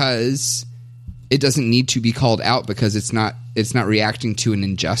because it doesn't need to be called out because it's not reacting to an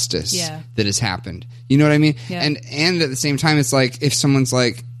injustice that has happened. You know what I mean? Yeah. And at the same time, it's like if someone's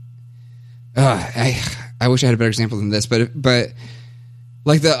like, I wish I had a better example than this, but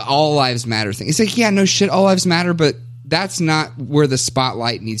like the all lives matter thing. It's like, yeah, no shit, all lives matter, but that's not where the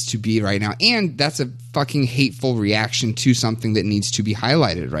spotlight needs to be right now. And that's a fucking hateful reaction to something that needs to be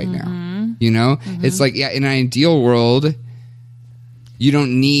highlighted right now. You know? It's like, in an ideal world, you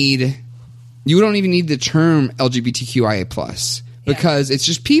don't even need the term LGBTQIA+ because it's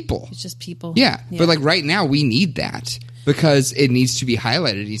just people. It's just people. Yeah. But like right now we need that because it needs to be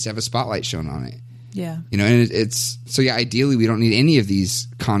highlighted. It needs to have a spotlight shown on it. Yeah. You know, and it's so ideally we don't need any of these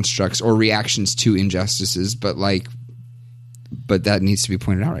constructs or reactions to injustices, but that needs to be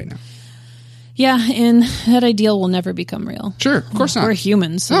pointed out right now. Yeah, and that ideal will never become real. Sure, of course not. We're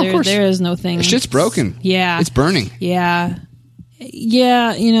humans, so there is no thing. The shit's broken. Yeah. It's burning. Yeah.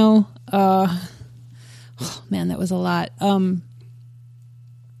 Yeah, you know, man, that was a lot. I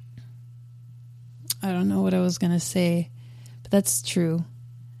don't know what I was going to say, but that's true.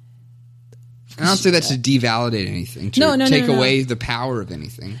 I don't say that to devalidate anything, to take away the power of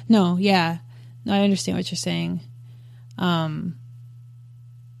anything. No, yeah. No, I understand what you're saying.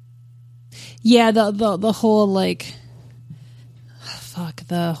 Yeah, the whole like,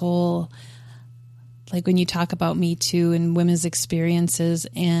 the whole like when you talk about Me Too and women's experiences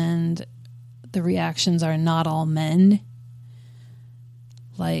and the reactions are not all men,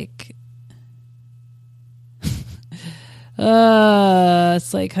 like,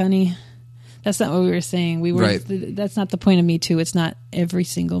 it's like, honey, that's not what we were saying. We were, right. That's not the point of Me Too. It's not every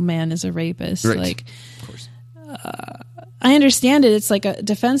single man is a rapist. Right. Like, of course. I understand it. It's like a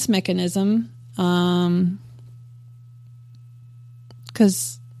defense mechanism.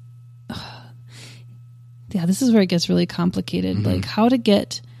 Because, yeah, this is where it gets really complicated. Mm-hmm. Like how to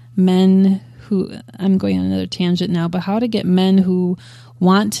get men who, I'm going on another tangent now, but how to get men who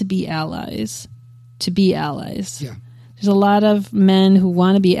want to be allies to be allies. Yeah. There's a lot of men who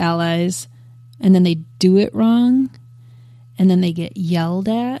want to be allies and then they do it wrong and then they get yelled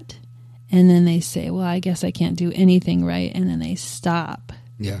at and then they say, well, I guess I can't do anything right. And then they stop.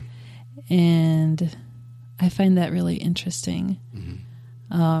 Yeah. And I find that really interesting.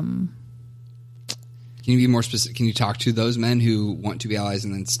 Mm-hmm. Can you be more specific? Can you talk to those men who want to be allies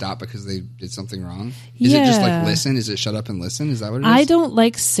and then stop because they did something wrong? Is it just like listen? Is it shut up and listen? Is that what it is? I don't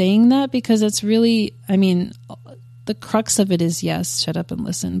like saying that because it's really, I mean, the crux of it is yes, shut up and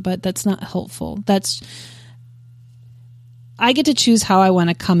listen, but that's not helpful. I get to choose how I want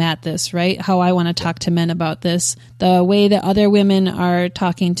to come at this, right? How I want to talk to men about this. The way that other women are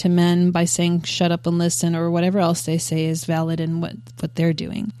talking to men by saying shut up and listen or whatever else they say is valid in what they're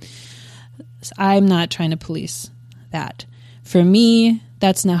doing. I'm not trying to police that. For me,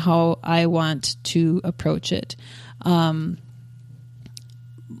 that's not how I want to approach it. For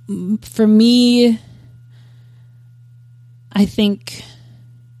me, I think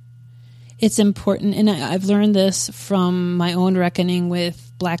it's important, and I've learned this from my own reckoning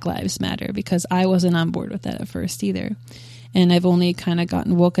with Black Lives Matter because I wasn't on board with that at first either. And I've only kind of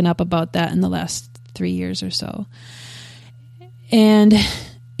gotten woken up about that in the last 3 years or so. And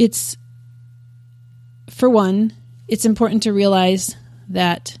it's, for one, it's important to realize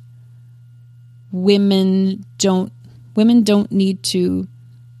that women don't need to,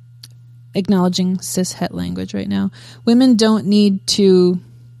 acknowledging cishet language right now, women don't need to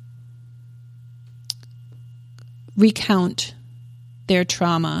recount their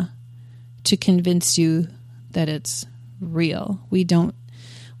trauma to convince you that it's real. We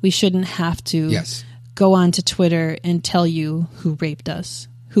shouldn't have to go onto Twitter and tell you who raped us,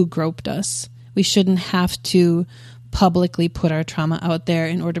 who groped us. We shouldn't have to publicly put our trauma out there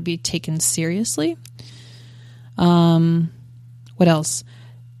in order to be taken seriously. What else?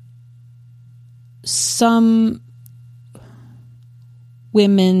 Some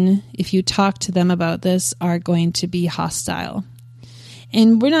women, if you talk to them about this, are going to be hostile.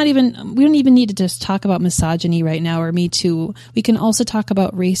 And we don't even need to just talk about misogyny right now or Me Too. We can also talk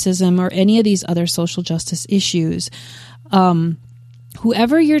about racism or any of these other social justice issues.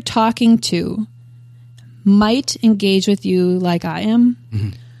 Whoever you're talking to might engage with you like I am. Mm-hmm.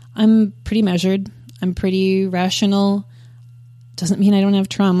 I'm pretty measured. I'm pretty rational. Doesn't mean I don't have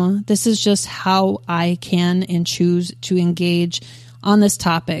trauma. This is just how I can and choose to engage on this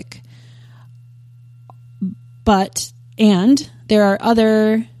topic. And there are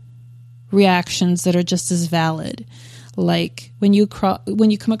other reactions that are just as valid. Like when you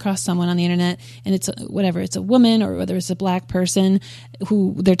come across someone on the internet and it's it's a woman or whether it's a Black person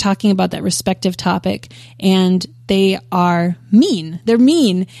who they're talking about that respective topic and they are mean. They're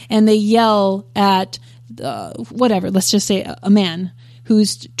mean and they yell at let's just say a man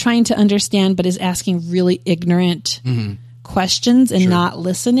who's trying to understand but is asking really ignorant questions and not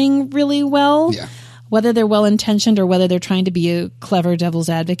listening really well. Yeah. Whether they're well-intentioned or whether they're trying to be a clever devil's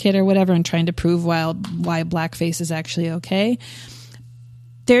advocate or whatever and trying to prove why blackface is actually okay,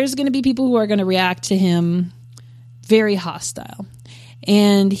 there's going to be people who are going to react to him very hostile.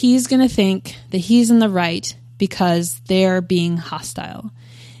 And he's going to think that he's in the right because they're being hostile.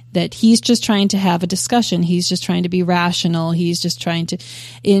 That he's just trying to have a discussion. He's just trying to be rational. He's just trying to...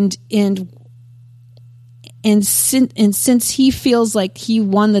 And since he feels like he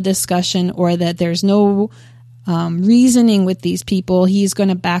won the discussion or that there's no reasoning with these people, he's going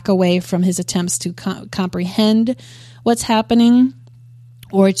to back away from his attempts to comprehend what's happening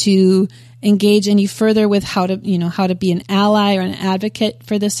or to engage any further with how to be an ally or an advocate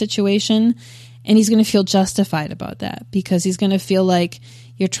for this situation. And he's going to feel justified about that because he's going to feel like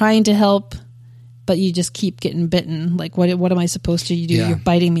you're trying to help, but you just keep getting bitten. Like, what am I supposed to do? Yeah. You're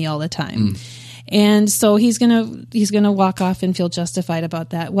biting me all the time. And so he's gonna walk off and feel justified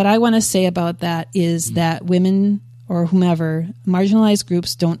about that. What I want to say about that is that women or whomever, marginalized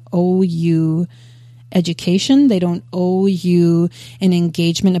groups don't owe you education. They don't owe you an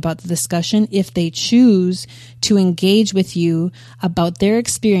engagement about the discussion. If they choose to engage with you about their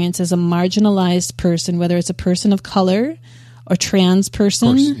experience as a marginalized person, whether it's a person of color or trans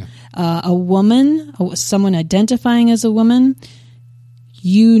person, a woman, someone identifying as a woman,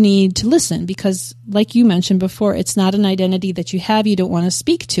 you need to listen because, like you mentioned before, it's not an identity that you have. You don't want to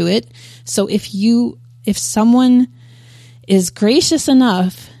speak to it. So if someone is gracious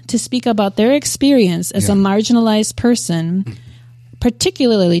enough to speak about their experience as a marginalized person,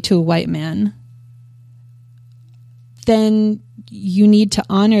 particularly to a white man, then you need to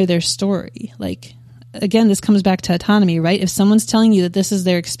honor their story. Like, again, this comes back to autonomy, right? If someone's telling you that this is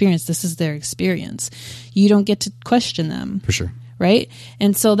their experience, this is their experience. You don't get to question them. For sure. Right?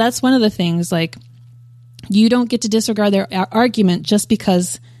 And so that's one of the things, like, you don't get to disregard their argument just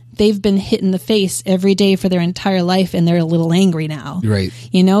because they've been hit in the face every day for their entire life and they're a little angry now. Right.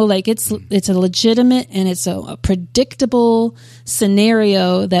 You know, like it's a legitimate and it's a predictable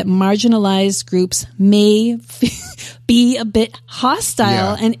scenario that marginalized groups may be a bit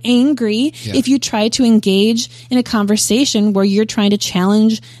hostile and angry if you try to engage in a conversation where you're trying to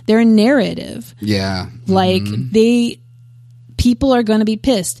challenge their narrative. Yeah. Like people are going to be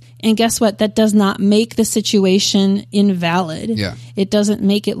pissed. And guess what? That does not make the situation invalid. Yeah. It doesn't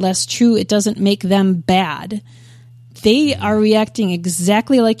make it less true. It doesn't make them bad. They are reacting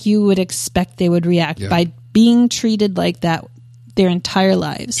exactly like you would expect they would react by being treated like that their entire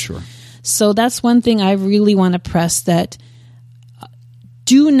lives. Sure. So that's one thing I really want to press, that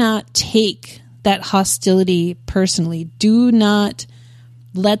do not take that hostility personally. Do not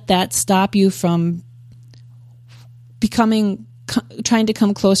let that stop you from trying to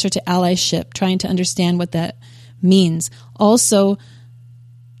come closer to allyship, trying to understand what that means. Also,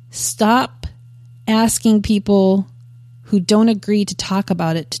 stop asking people who don't agree to talk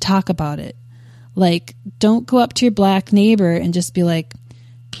about it. Like, don't go up to your black neighbor and just be like,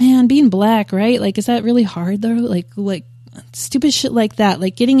 man, being black, right? Like, is that really hard though? Like stupid shit like that.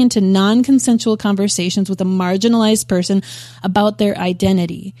 Like getting into non-consensual conversations with a marginalized person about their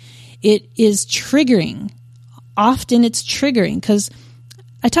identity. It is triggering. Often it's triggering because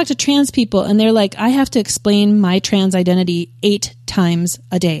I talk to trans people and they're like, I have to explain my trans identity 8 times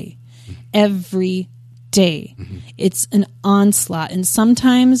a day, every day. It's an onslaught. And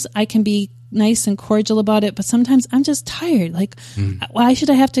sometimes I can be nice and cordial about it, but sometimes I'm just tired. Like, why should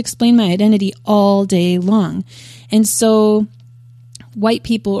I have to explain my identity all day long? And so white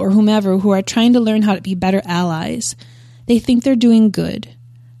people or whomever who are trying to learn how to be better allies, they think they're doing good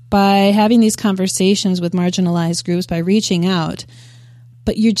by having these conversations with marginalized groups, by reaching out,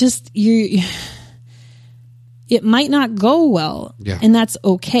 but it might not go well, and that's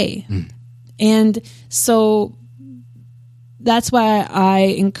okay. And so that's why I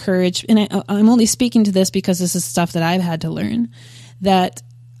encourage, and I'm only speaking to this because this is stuff that I've had to learn, that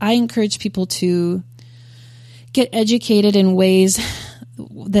I encourage people to get educated in ways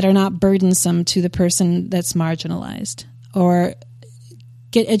that are not burdensome to the person that's marginalized, or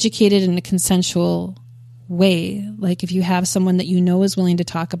get educated in a consensual way. Like if you have someone that you know is willing to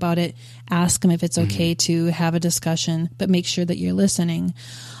talk about it, ask them if it's okay to have a discussion, but make sure that you're listening.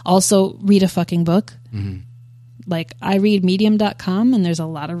 Also, read a fucking book. Like I read medium.com and there's a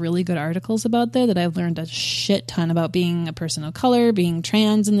lot of really good articles about there that I've learned a shit ton about being a person of color, being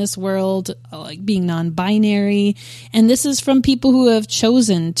trans in this world, like being non-binary. And this is from people who have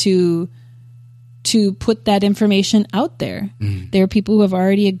chosen to put that information out there. There are people who have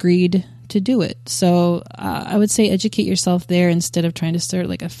already agreed to do it. So I would say educate yourself there instead of trying to start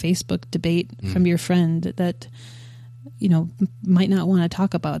like a Facebook debate from your friend that, you know, might not want to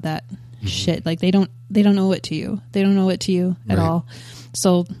talk about that shit. Like they don't owe it to you. They don't owe it to you at all.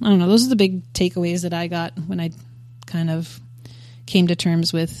 So I don't know. Those are the big takeaways that I got when I kind of came to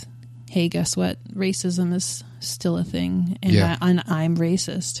terms with, hey, guess what? Racism is still a thing, and I'm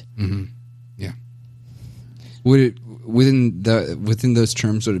racist. Yeah. Would it within those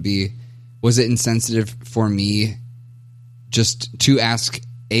terms was it insensitive for me just to ask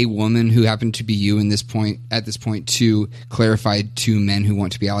a woman who happened to be you at this point to clarify to men who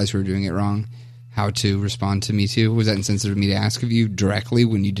want to be allies who are doing it wrong how to respond to Me Too? Was that insensitive of me to ask of you directly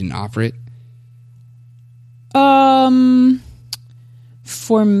when you didn't offer it?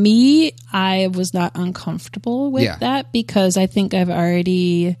 For me, I was not uncomfortable with that because I think I've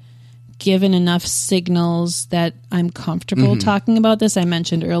already given enough signals that I'm comfortable talking about this. I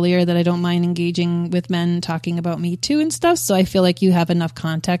mentioned earlier that I don't mind engaging with men talking about Me Too and stuff. So I feel like you have enough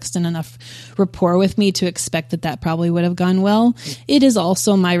context and enough rapport with me to expect that probably would have gone well. It is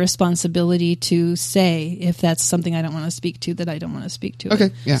also my responsibility to say if that's something I don't want to speak to, that I don't want to speak to.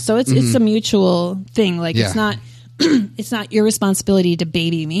 Okay. Yeah. So it's a mutual thing. Like it's not it's not your responsibility to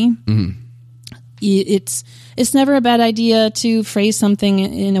baby me. It's never a bad idea to phrase something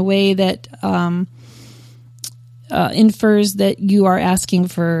in a way that infers that you are asking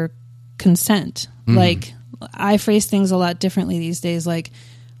for consent. Like I phrase things a lot differently these days. Like,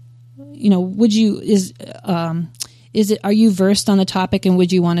 you know, are you versed on the topic and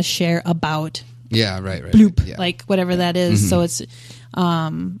would you want to share about? Yeah, right. Bloop, yeah. like whatever that is. So it's,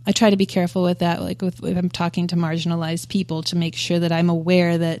 I try to be careful with that. Like if I'm talking to marginalized people, to make sure that I'm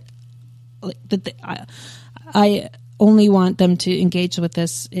aware that, I only want them to engage with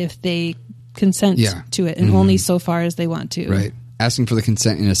this if they consent to it, and only so far as they want to. Right. Asking for the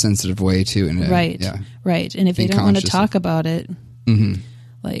consent in a sensitive way too. Right. And if they don't want to talk about it,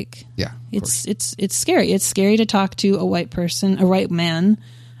 like, it's scary. It's scary to talk to a white man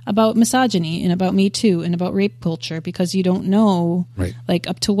about misogyny and about Me Too and about rape culture, because you don't know, like,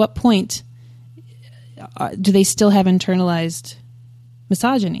 up to what point do they still have internalized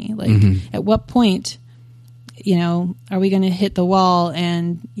misogyny? Like, at what point, you know, are we going to hit the wall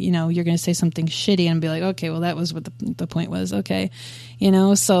and, you know, you're going to say something shitty and be like, okay, well, that was what the point was. Okay. You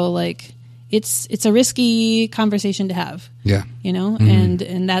know, so like, it's a risky conversation to have. Yeah. You know,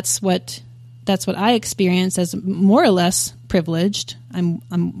 and that's what I experience as more or less privileged. I'm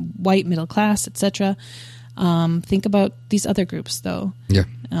white, middle class, etc. Think about these other groups though. Yeah.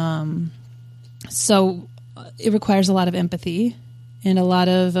 So it requires a lot of empathy and a lot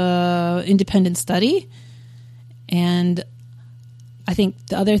of independent study. And I think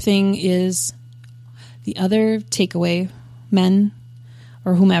the other thing is, the other takeaway, men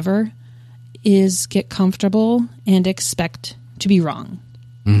or whomever, is get comfortable and expect to be wrong.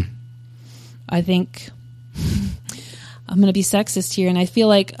 I think I'm going to be sexist here, and I feel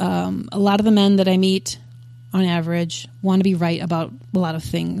like a lot of the men that I meet on average want to be right about a lot of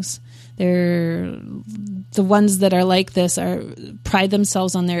things. They're the ones that are like this pride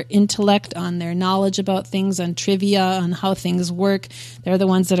themselves on their intellect, on their knowledge about things, on trivia, on how things work. They're the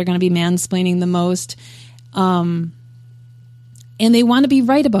ones that are going to be mansplaining the most. And they want to be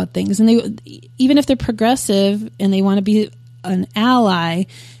right about things. And even if they're progressive and they want to be an ally,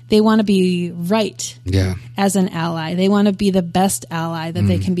 they want to be right as an ally. They want to be the best ally that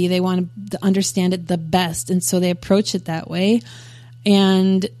they can be. They want to understand it the best. And so they approach it that way.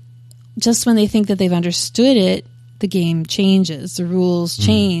 And just when they think that they've understood it, the game changes. The rules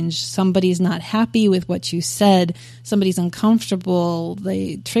change. Somebody's not happy with what you said. Somebody's uncomfortable.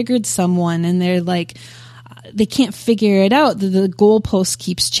 They triggered someone and they're like, they can't figure it out. The goalpost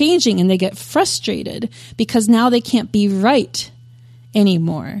keeps changing and they get frustrated because now they can't be right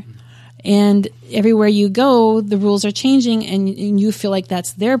anymore. And everywhere you go, the rules are changing and you feel like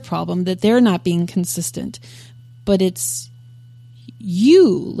that's their problem, that they're not being consistent. But it's you.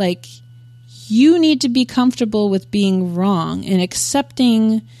 Like, you need to be comfortable with being wrong and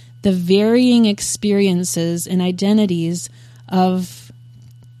accepting the varying experiences and identities of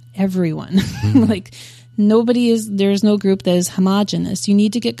everyone. Like, there's no group that is homogenous. You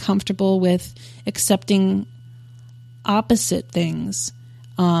need to get comfortable with accepting opposite things.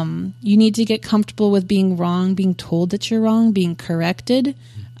 You need to get comfortable with being wrong, being told that you're wrong, being corrected.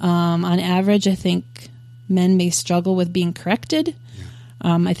 On average, I think men may struggle with being corrected.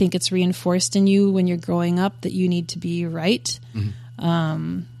 I think it's reinforced in you when you're growing up that you need to be right.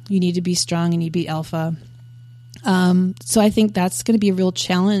 You need to be strong. You need to be alpha. So I think that's going to be a real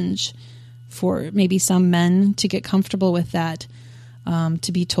challenge for maybe some men to get comfortable with that,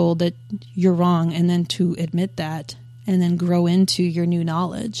 to be told that you're wrong and then to admit that and then grow into your new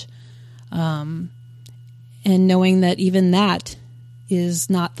knowledge. And knowing that even that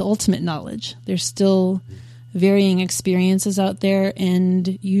is not the ultimate knowledge. There's still varying experiences out there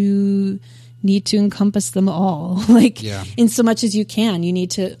and you need to encompass them all, in so much as you can. You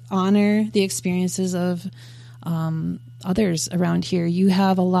need to honor the experiences of others around here. You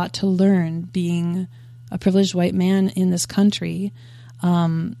have a lot to learn being a privileged white man in this country.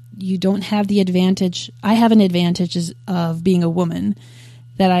 You don't have the advantage. I have an advantage of being a woman,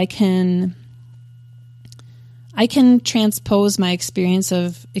 that I can transpose my experience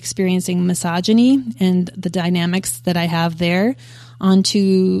of experiencing misogyny and the dynamics that I have there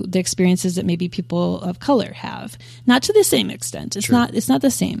onto the experiences that maybe people of color have. Not to the same extent. It's not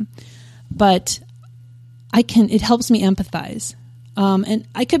the same. But it helps me empathize. And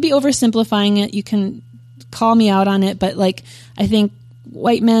I could be oversimplifying it. You can call me out on it, but like, I think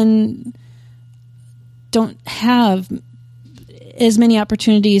white men don't have as many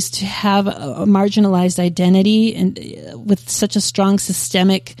opportunities to have a marginalized identity and with such a strong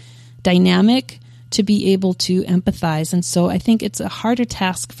systemic dynamic to be able to empathize. And so I think it's a harder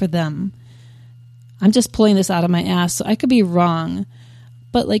task for them. I'm just pulling this out of my ass, so I could be wrong.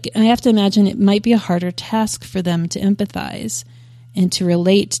 But like, I have to imagine it might be a harder task for them to empathize and to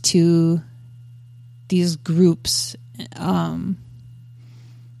relate to these groups. I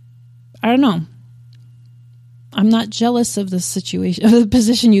don't know. I'm not jealous of the situation, of the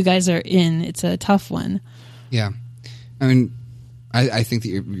position you guys are in. It's a tough one. Yeah. I mean, I think that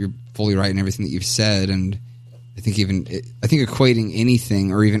you're fully right in everything that you've said. And I think equating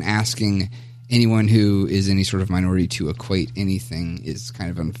anything or even asking anyone who is any sort of minority to equate anything is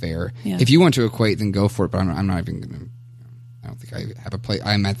kind of unfair. Yeah. If you want to equate, then go for it. But I'm not even going to, I don't think I have a place.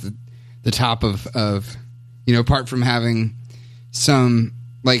 I'm at the top of, apart from having some,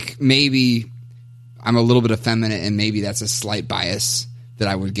 like, maybe I'm a little bit effeminate and maybe that's a slight bias that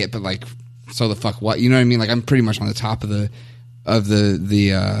I would get, but like, so the fuck what? You know what I mean? Like, I'm pretty much on the top of the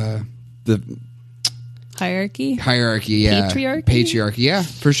hierarchy, yeah. Patriarchy, yeah,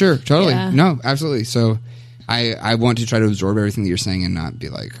 for sure. Totally. Yeah. No, absolutely. So I want to try to absorb everything that you're saying and not be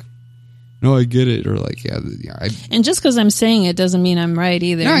like, no, I get it, or like, yeah. And just because I'm saying it doesn't mean I'm right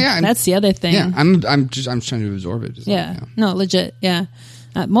either. No, yeah. That's the other thing. Yeah, I'm trying to absorb it. Yeah. No, legit. Yeah.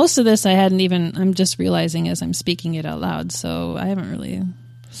 Most of this I'm just realizing as I'm speaking it out loud, so I haven't really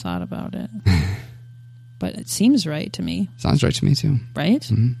thought about it. But it seems right to me. Sounds right to me too. Right?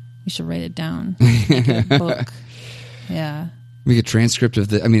 Mm-hmm. We should write it down. Make it a book. Yeah. Make a transcript of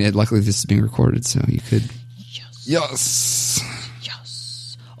the. I mean, luckily this is being recorded, so you could. Yes.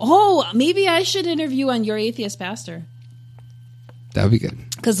 Oh, maybe I should interview on Your Atheist Pastor. That would be good.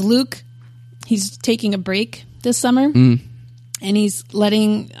 Because Luke, he's taking a break this summer. And he's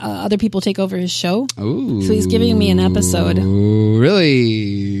letting other people take over his show. Ooh. So he's giving me an episode. Ooh,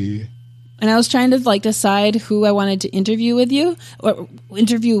 really? And I was trying to like decide who I wanted to interview with,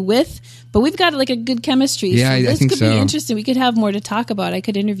 but we've got like a good chemistry. Yeah, so I think so. This could be interesting. We could have more to talk about. I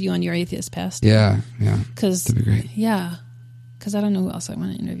could interview on Your Atheist Pastor. Yeah. That'd be great. Yeah. Because I don't know who else I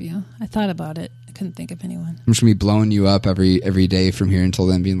want to interview. I thought about it. I couldn't think of anyone. I'm just going to be blowing you up every day from here until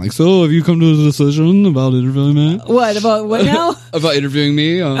then, being like, so have you come to a decision about interviewing me? What? About what now? About interviewing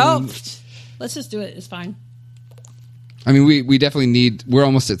me? Let's just do it. It's fine. I mean, we definitely we're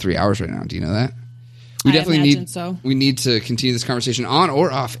almost at 3 hours right now. Do you know that? We need to continue this conversation on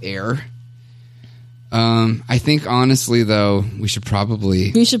or off air. I think honestly though, we should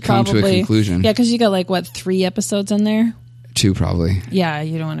probably come to a conclusion. Yeah, because you got like 3 episodes in there? 2 probably. Yeah,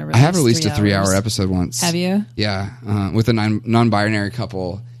 you don't want to release. I have released a 3-hour episode once. Have you? Yeah, with a non-binary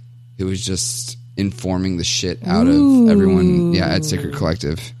couple who was just informing the shit out of everyone. Yeah, at Sacred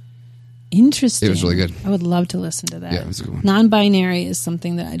Collective. Interesting. It was really good. I would love to listen to that. Yeah, it was a good one. Non-binary is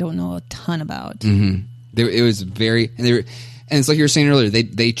something that I don't know a ton about. Mm-hmm. It was and it's like you were saying earlier.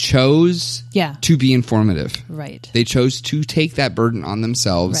 They chose to be informative. Right. They chose to take that burden on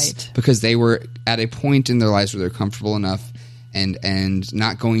themselves because they were at a point in their lives where they're comfortable enough and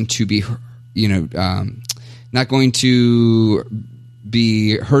not going to be, not going to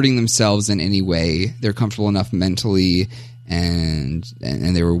be hurting themselves in any way. They're comfortable enough mentally, and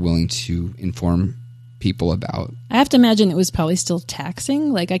they were willing to inform people about. I have to imagine it was probably still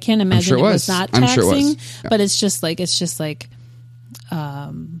taxing. Like I can't imagine it was not taxing. I'm sure it was. Yeah. But it's just like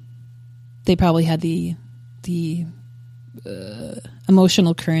they probably had the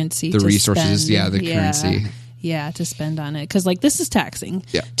emotional currency, the resources, currency. Yeah, to spend on it. Because, like, this is taxing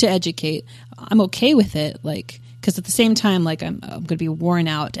to educate. I'm okay with it, like, because at the same time, like, I'm going to be worn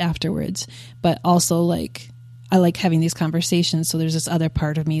out afterwards. But also, like, I like having these conversations. So there's this other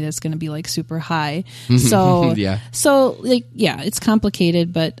part of me that's going to be, like, super high. So, it's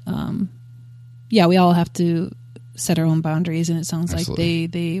complicated. But, we all have to set our own boundaries. And it sounds Absolutely.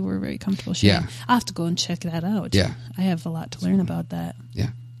 Like they were very comfortable sharing. Yeah. I'll have to go and check that out. Yeah. I have a lot to learn about that. Yeah.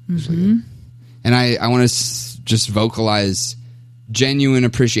 Mm-hmm. And I want to just vocalize genuine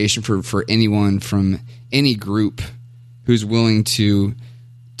appreciation for anyone from any group who's willing to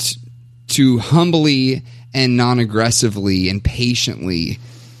humbly and non-aggressively and patiently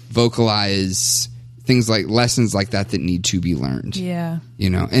vocalize things like lessons like that need to be learned. Yeah.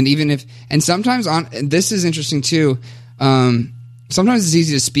 And even if, and sometimes this is interesting too. sometimes it's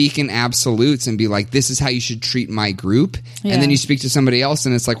easy to speak in absolutes and be like, this is how you should treat my group. Yeah. And then you speak to somebody else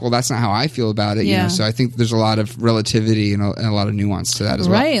and it's like, well, that's not how I feel about it. You know? So I think there's a lot of relativity and a lot of nuance to that as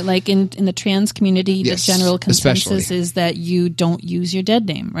well. Right. Like in the trans community, Yes, the general consensus especially. is that you don't use your dead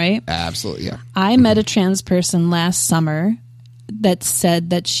name, right? Absolutely. Yeah. I met a trans person last summer that said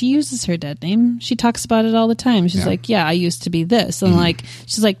that she uses her dead name. She talks about it all the time. She's like, yeah, I used to be this. And like,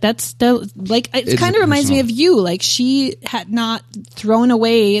 she's like, that's still like, it kind of reminds me of you. Like she had not thrown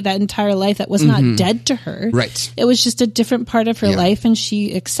away that entire life that was not dead to her. Right. It was just a different part of her life and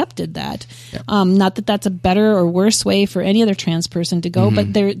she accepted that. Not that that's a better or worse way for any other trans person to go,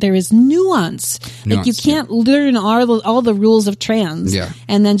 but there is nuance. Like you can't learn all the rules of trans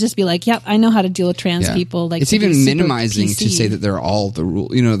and then just be like, yep, I know how to deal with trans people. Like it's even minimizing to say that they're all the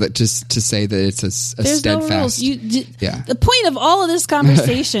rule, you know, that just to say that it's a steadfast. No rules. The point of all of this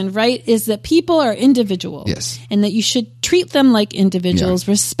conversation, right, is that people are individuals. Yes. And that you should treat them like individuals,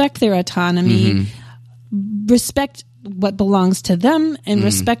 respect their autonomy, respect what belongs to them, and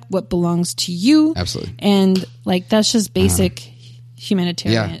respect what belongs to you. Absolutely. And like that's just basic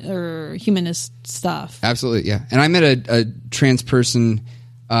humanitarian or humanist stuff. Absolutely, yeah. And I met a trans person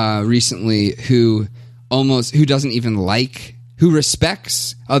recently who doesn't even who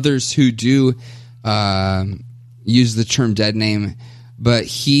respects others who do use the term dead name, but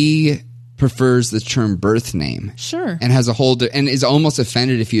he prefers the term birth name. Sure. And has and is almost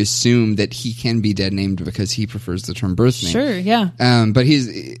offended if you assume that he can be dead named because he prefers the term birth name. Sure, yeah. But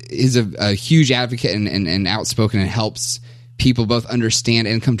he's a huge advocate and outspoken and helps people both understand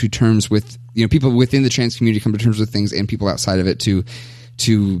and come to terms with, you know, people within the trans community come to terms with things and people outside of it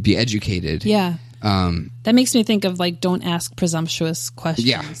to be educated. Yeah. That makes me think of like, don't ask presumptuous questions.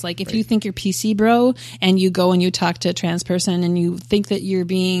 Yeah, like if you think you're PC bro and you go and you talk to a trans person and you think that you're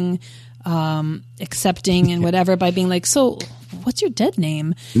being accepting and whatever by being like, so what's your dead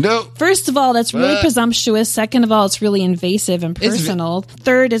name? No. First of all, that's really presumptuous. Second of all, it's really invasive and personal.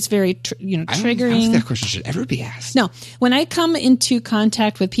 Third, it's very triggering. I don't think that question should ever be asked. No. When I come into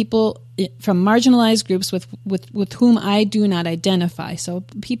contact with people from marginalized groups with whom I do not identify, so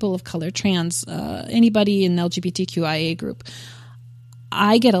people of color, trans, anybody in the LGBTQIA group,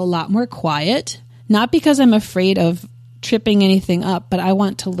 I get a lot more quiet, not because I'm afraid of tripping anything up, but I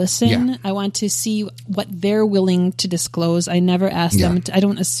want to listen. Yeah. I want to see what they're willing to disclose. I never ask them. I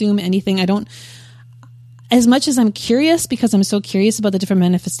don't assume anything. As much as I'm curious, because I'm so curious about the different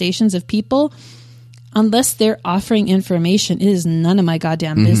manifestations of people, unless they're offering information, it is none of my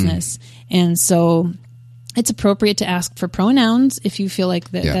goddamn business. And so it's appropriate to ask for pronouns if you feel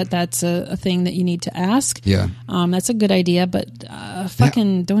like that's a thing that you need to ask. Yeah. That's a good idea, but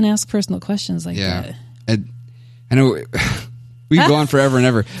fucking don't ask personal questions like that. I know we can go on forever and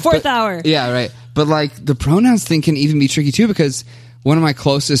ever. Fourth hour. Yeah, right. But like the pronouns thing can even be tricky too, because one of my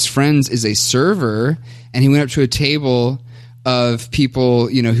closest friends is a server and he went up to a table of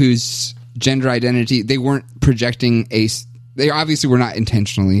people, you know, whose gender identity, they weren't projecting they obviously were not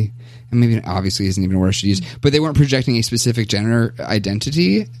intentionally, and maybe obviously isn't even a word I should use, but they weren't projecting a specific gender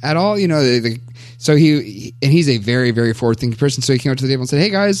identity at all. You know, so he's a very, very forward thinking person. So he came up to the table and said, "Hey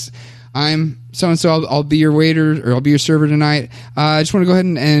guys, I'm so-and-so, I'll be your waiter or I'll be your server tonight. I just want to go ahead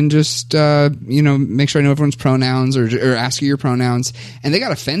and just, you know, make sure I know everyone's pronouns or ask you your pronouns." And they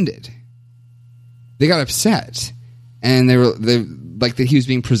got offended. They got upset. And they like that he was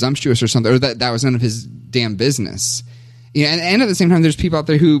being presumptuous or something, or that was none of his damn business. Yeah, and at the same time, there's people out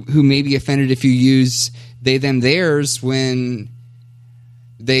there who may be offended if you use they, them, theirs when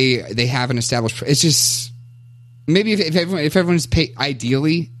they have an established. It's just maybe if everyone is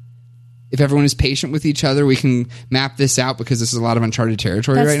ideally, if everyone is patient with each other, we can map this out, because this is a lot of uncharted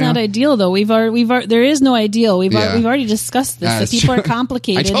territory right now. That's not ideal, though. There is no ideal. We've already discussed this. That people are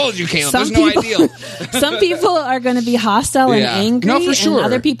complicated. I told you, Caleb. There's no ideal. Some people are going to be hostile and angry. No, for sure. And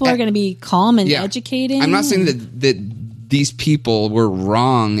other people are going to be calm and educating. I'm not saying that these people were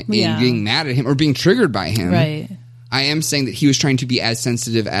wrong in being mad at him or being triggered by him. Right. I am saying that he was trying to be as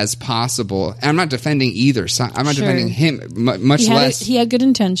sensitive as possible. And I'm not defending either side. I'm not defending him, much less. He had good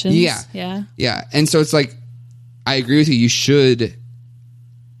intentions. Yeah. And so it's like, I agree with you. You should.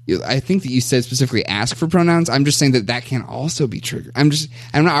 I think that you said specifically ask for pronouns. I'm just saying that can also be triggered. I'm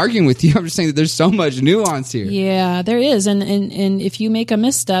not arguing with you. I'm just saying that there's so much nuance here. Yeah, there is. And if you make a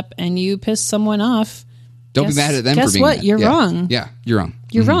misstep and you piss someone off, don't be mad at them for being mad. Guess what? You're wrong. Yeah, you're wrong.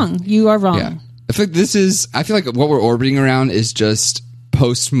 You're wrong. You are wrong. Yeah. I feel like what we're orbiting around is just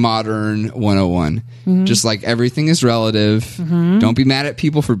postmodern 101. Just like everything is relative. Don't be mad at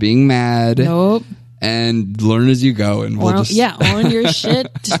people for being mad. Nope. and learn as you go, and we'll own your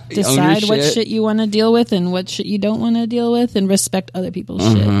shit. Decide what shit you want to deal with and what shit you don't want to deal with, and respect other people's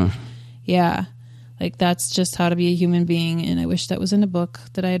shit. Yeah, like that's just how to be a human being. And I wish that was in a book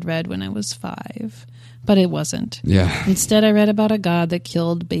that I had read when I was 5, but it wasn't. Yeah. Instead, I read about a god that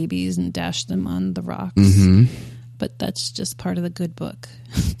killed babies and dashed them on the rocks. But that's just part of the good book.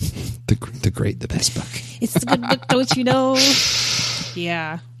 the best book. It's the good book, don't you know?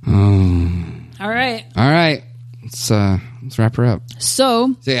 Yeah. All right. Let's wrap her up.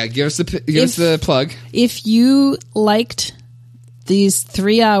 So yeah, give us the plug. If you liked these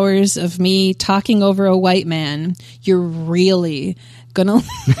 3 hours of me talking over a white man, you're really gonna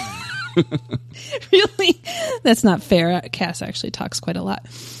really. That's not fair. Cass actually talks quite a lot.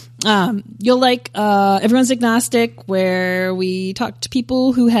 You'll like Everyone's Agnostic, where we talk to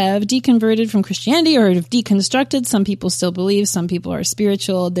people who have deconverted from Christianity or have deconstructed. Some people still believe, some people are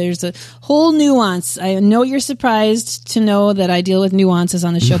spiritual. There's a whole nuance. I know you're surprised to know that I deal with nuances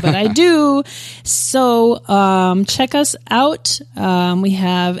on the show, but I do. So check us out. We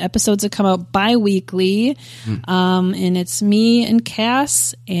have episodes that come out bi-weekly, and it's me and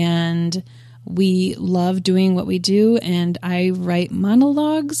Cass, and we love doing what we do, and I write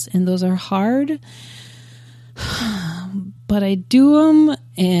monologues, and those are hard, but I do them,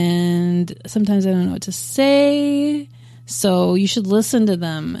 and sometimes I don't know what to say, so you should listen to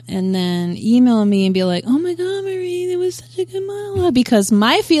them, and then email me and be like, oh my God, Marie, that was such a good monologue, because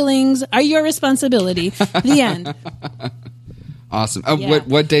my feelings are your responsibility. The end. Awesome.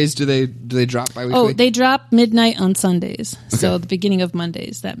 What days do they drop by weekly? Oh, they drop midnight on Sundays. Okay. So the beginning of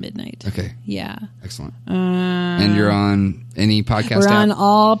Mondays, that midnight. Okay. Yeah. Excellent. And you're on any podcast We're app? on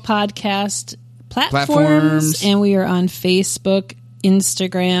all podcast platforms. And we are on Facebook,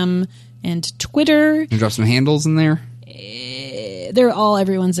 Instagram, and Twitter. Can you drop some handles in there? They're all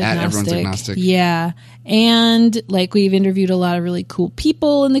Everyone's Agnostic. Everyone's Agnostic. Yeah. And like we've interviewed a lot of really cool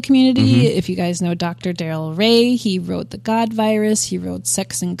people in the community. If you guys know Dr. Daryl Ray, he wrote The God Virus. He wrote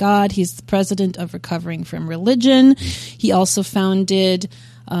Sex and God. He's the president of Recovering from Religion. He also founded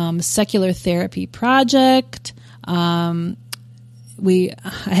Secular Therapy Project. I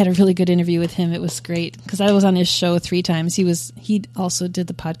had a really good interview with him. It was great because I was on his show 3 times. He also did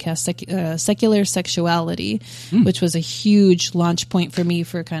the podcast Secular Sexuality, which was a huge launch point for me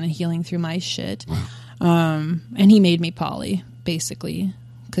for kind of healing through my shit. Wow. And he made me poly, basically,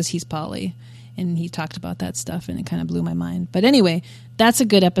 because he's poly. And he talked about that stuff, and it kind of blew my mind. But anyway, that's a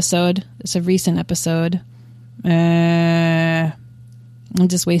good episode. It's a recent episode. I'm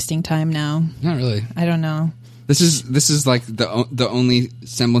just wasting time now. Not really. I don't know. This is like the only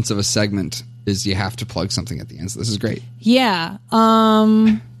semblance of a segment is you have to plug something at the end. So this is great. Yeah.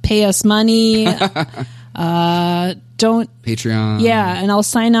 Pay us money. Don't Patreon. Yeah, and I'll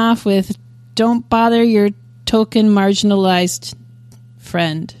sign off with don't bother your token marginalized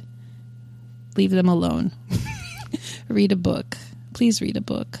friend. Leave them alone. Read a book. Please read a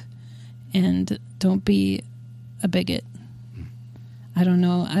book. And don't be a bigot. I don't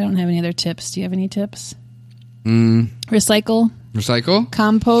know. I don't have any other tips. Do you have any tips? Recycle.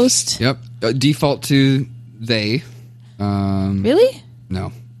 Compost. Yep. Default to they. Really?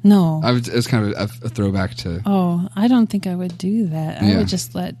 No. It was kind of a throwback to. Oh, I don't think I would do that. I would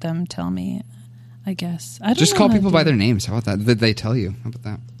just let them tell me, I guess. I don't just know call people by their names. How about that? Did they tell you? How about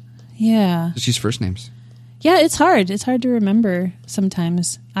that? Yeah. Just use first names. Yeah, it's hard. It's hard to remember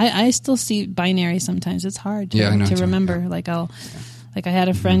sometimes. I still see binary sometimes. It's hard to remember. Yeah. Like I had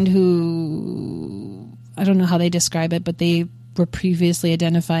a friend who, I don't know how they describe it, but they were previously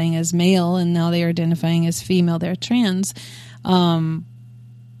identifying as male and now they are identifying as female. They're trans. And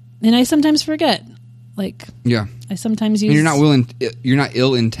I sometimes forget. Like, yeah, I sometimes use. And you're not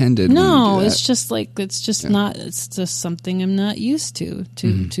ill-intended. No, it's just not. It's just something I'm not used to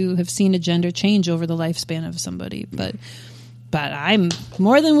have seen a gender change over the lifespan of somebody. But I'm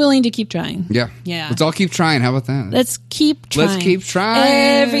more than willing to keep trying. Yeah. Let's all keep trying. How about that? Let's keep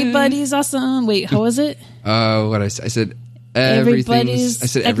trying. Everybody's awesome. Wait, how was it? What I said.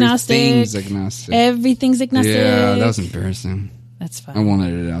 Everything's agnostic. Everything's agnostic. Yeah, that was embarrassing. That's fine. I won't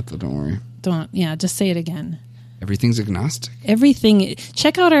edit it out though. Don't worry. Just say it again. Everything's agnostic. Everything.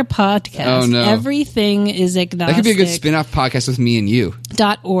 Check out our podcast. Oh, no. Everything is agnostic. That could be a good spin-off podcast with me and you.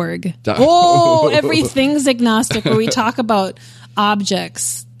 .org. Oh, everything's agnostic, where we talk about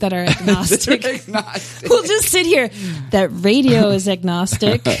objects that are agnostic. We'll just sit here. That radio is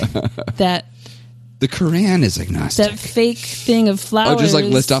agnostic. That the Quran is agnostic. That fake thing of flowers. Oh, just like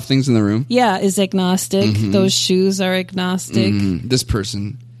list off things in the room? Yeah, is agnostic. Mm-hmm. Those shoes are agnostic. Mm-hmm. This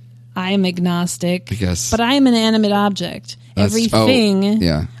person. I am agnostic. I guess. But I am an animate object. Everything.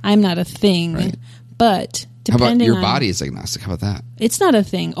 I'm not a thing. Right. But How about depending your on, body is agnostic? How about that? It's not a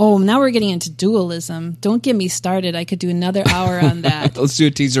thing. Oh, now we're getting into dualism. Don't get me started. I could do another hour on that. Let's do a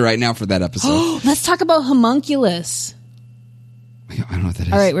teaser right now for that episode. Let's talk about homunculus. I don't know what that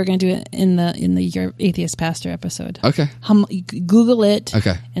is. All right, we're going to do it in the Your Atheist Pastor episode. Okay. Google it.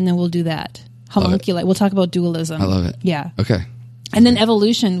 Okay. And then we'll do that. Homunculi. We'll talk about dualism. I love it. Yeah. Okay. And then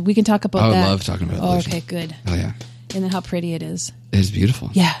evolution. We can talk about that. I love talking about evolution. Oh, okay, good. Oh, yeah. And then how pretty it is. It is beautiful.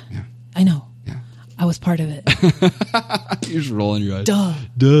 Yeah. I know. Yeah. I was part of it. You're just rolling your eyes. Duh.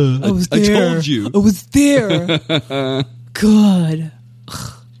 I was there. I told you. I was there. Good.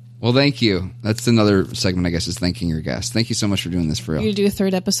 Well, thank you. That's another segment, I guess, is thanking your guests. Thank you so much for doing this for real. You do a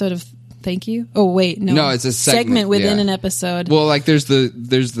third episode of thank you? Oh, wait. No, it's a segment within an episode. Well, like there's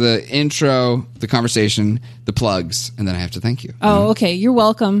the intro, the conversation, the plugs, and then I have to thank you. Oh, okay. You're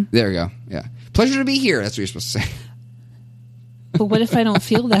welcome. There we go. Yeah. Pleasure to be here. That's what you're supposed to say. But what if I don't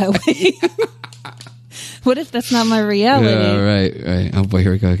feel that way? What if that's not my reality? Yeah, right. Oh, boy,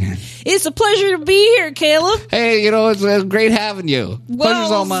 here we go again. It's a pleasure to be here, Caleb. Hey, it's great having you.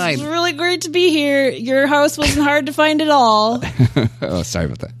 Pleasure's all mine. It's really great to be here. Your house wasn't hard to find at all. Oh, sorry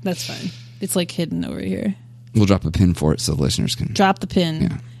about that. That's fine. It's like hidden over here. We'll drop a pin for it so the listeners can... Drop the pin.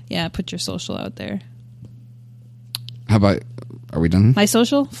 Yeah. Yeah, put your social out there. How about... Are we done? My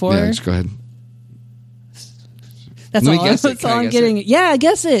social? 4? Yeah, just go ahead. That's Let me all, guess it. that's Can all I I'm guess getting. it? Yeah,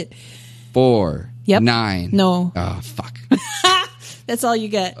 guess it. 4. Yep. 9. No. Oh, fuck. That's all you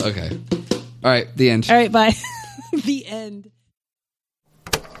get. Okay. All right, the end. All right, bye. The end.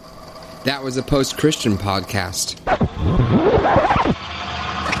 That was a post-Christian podcast.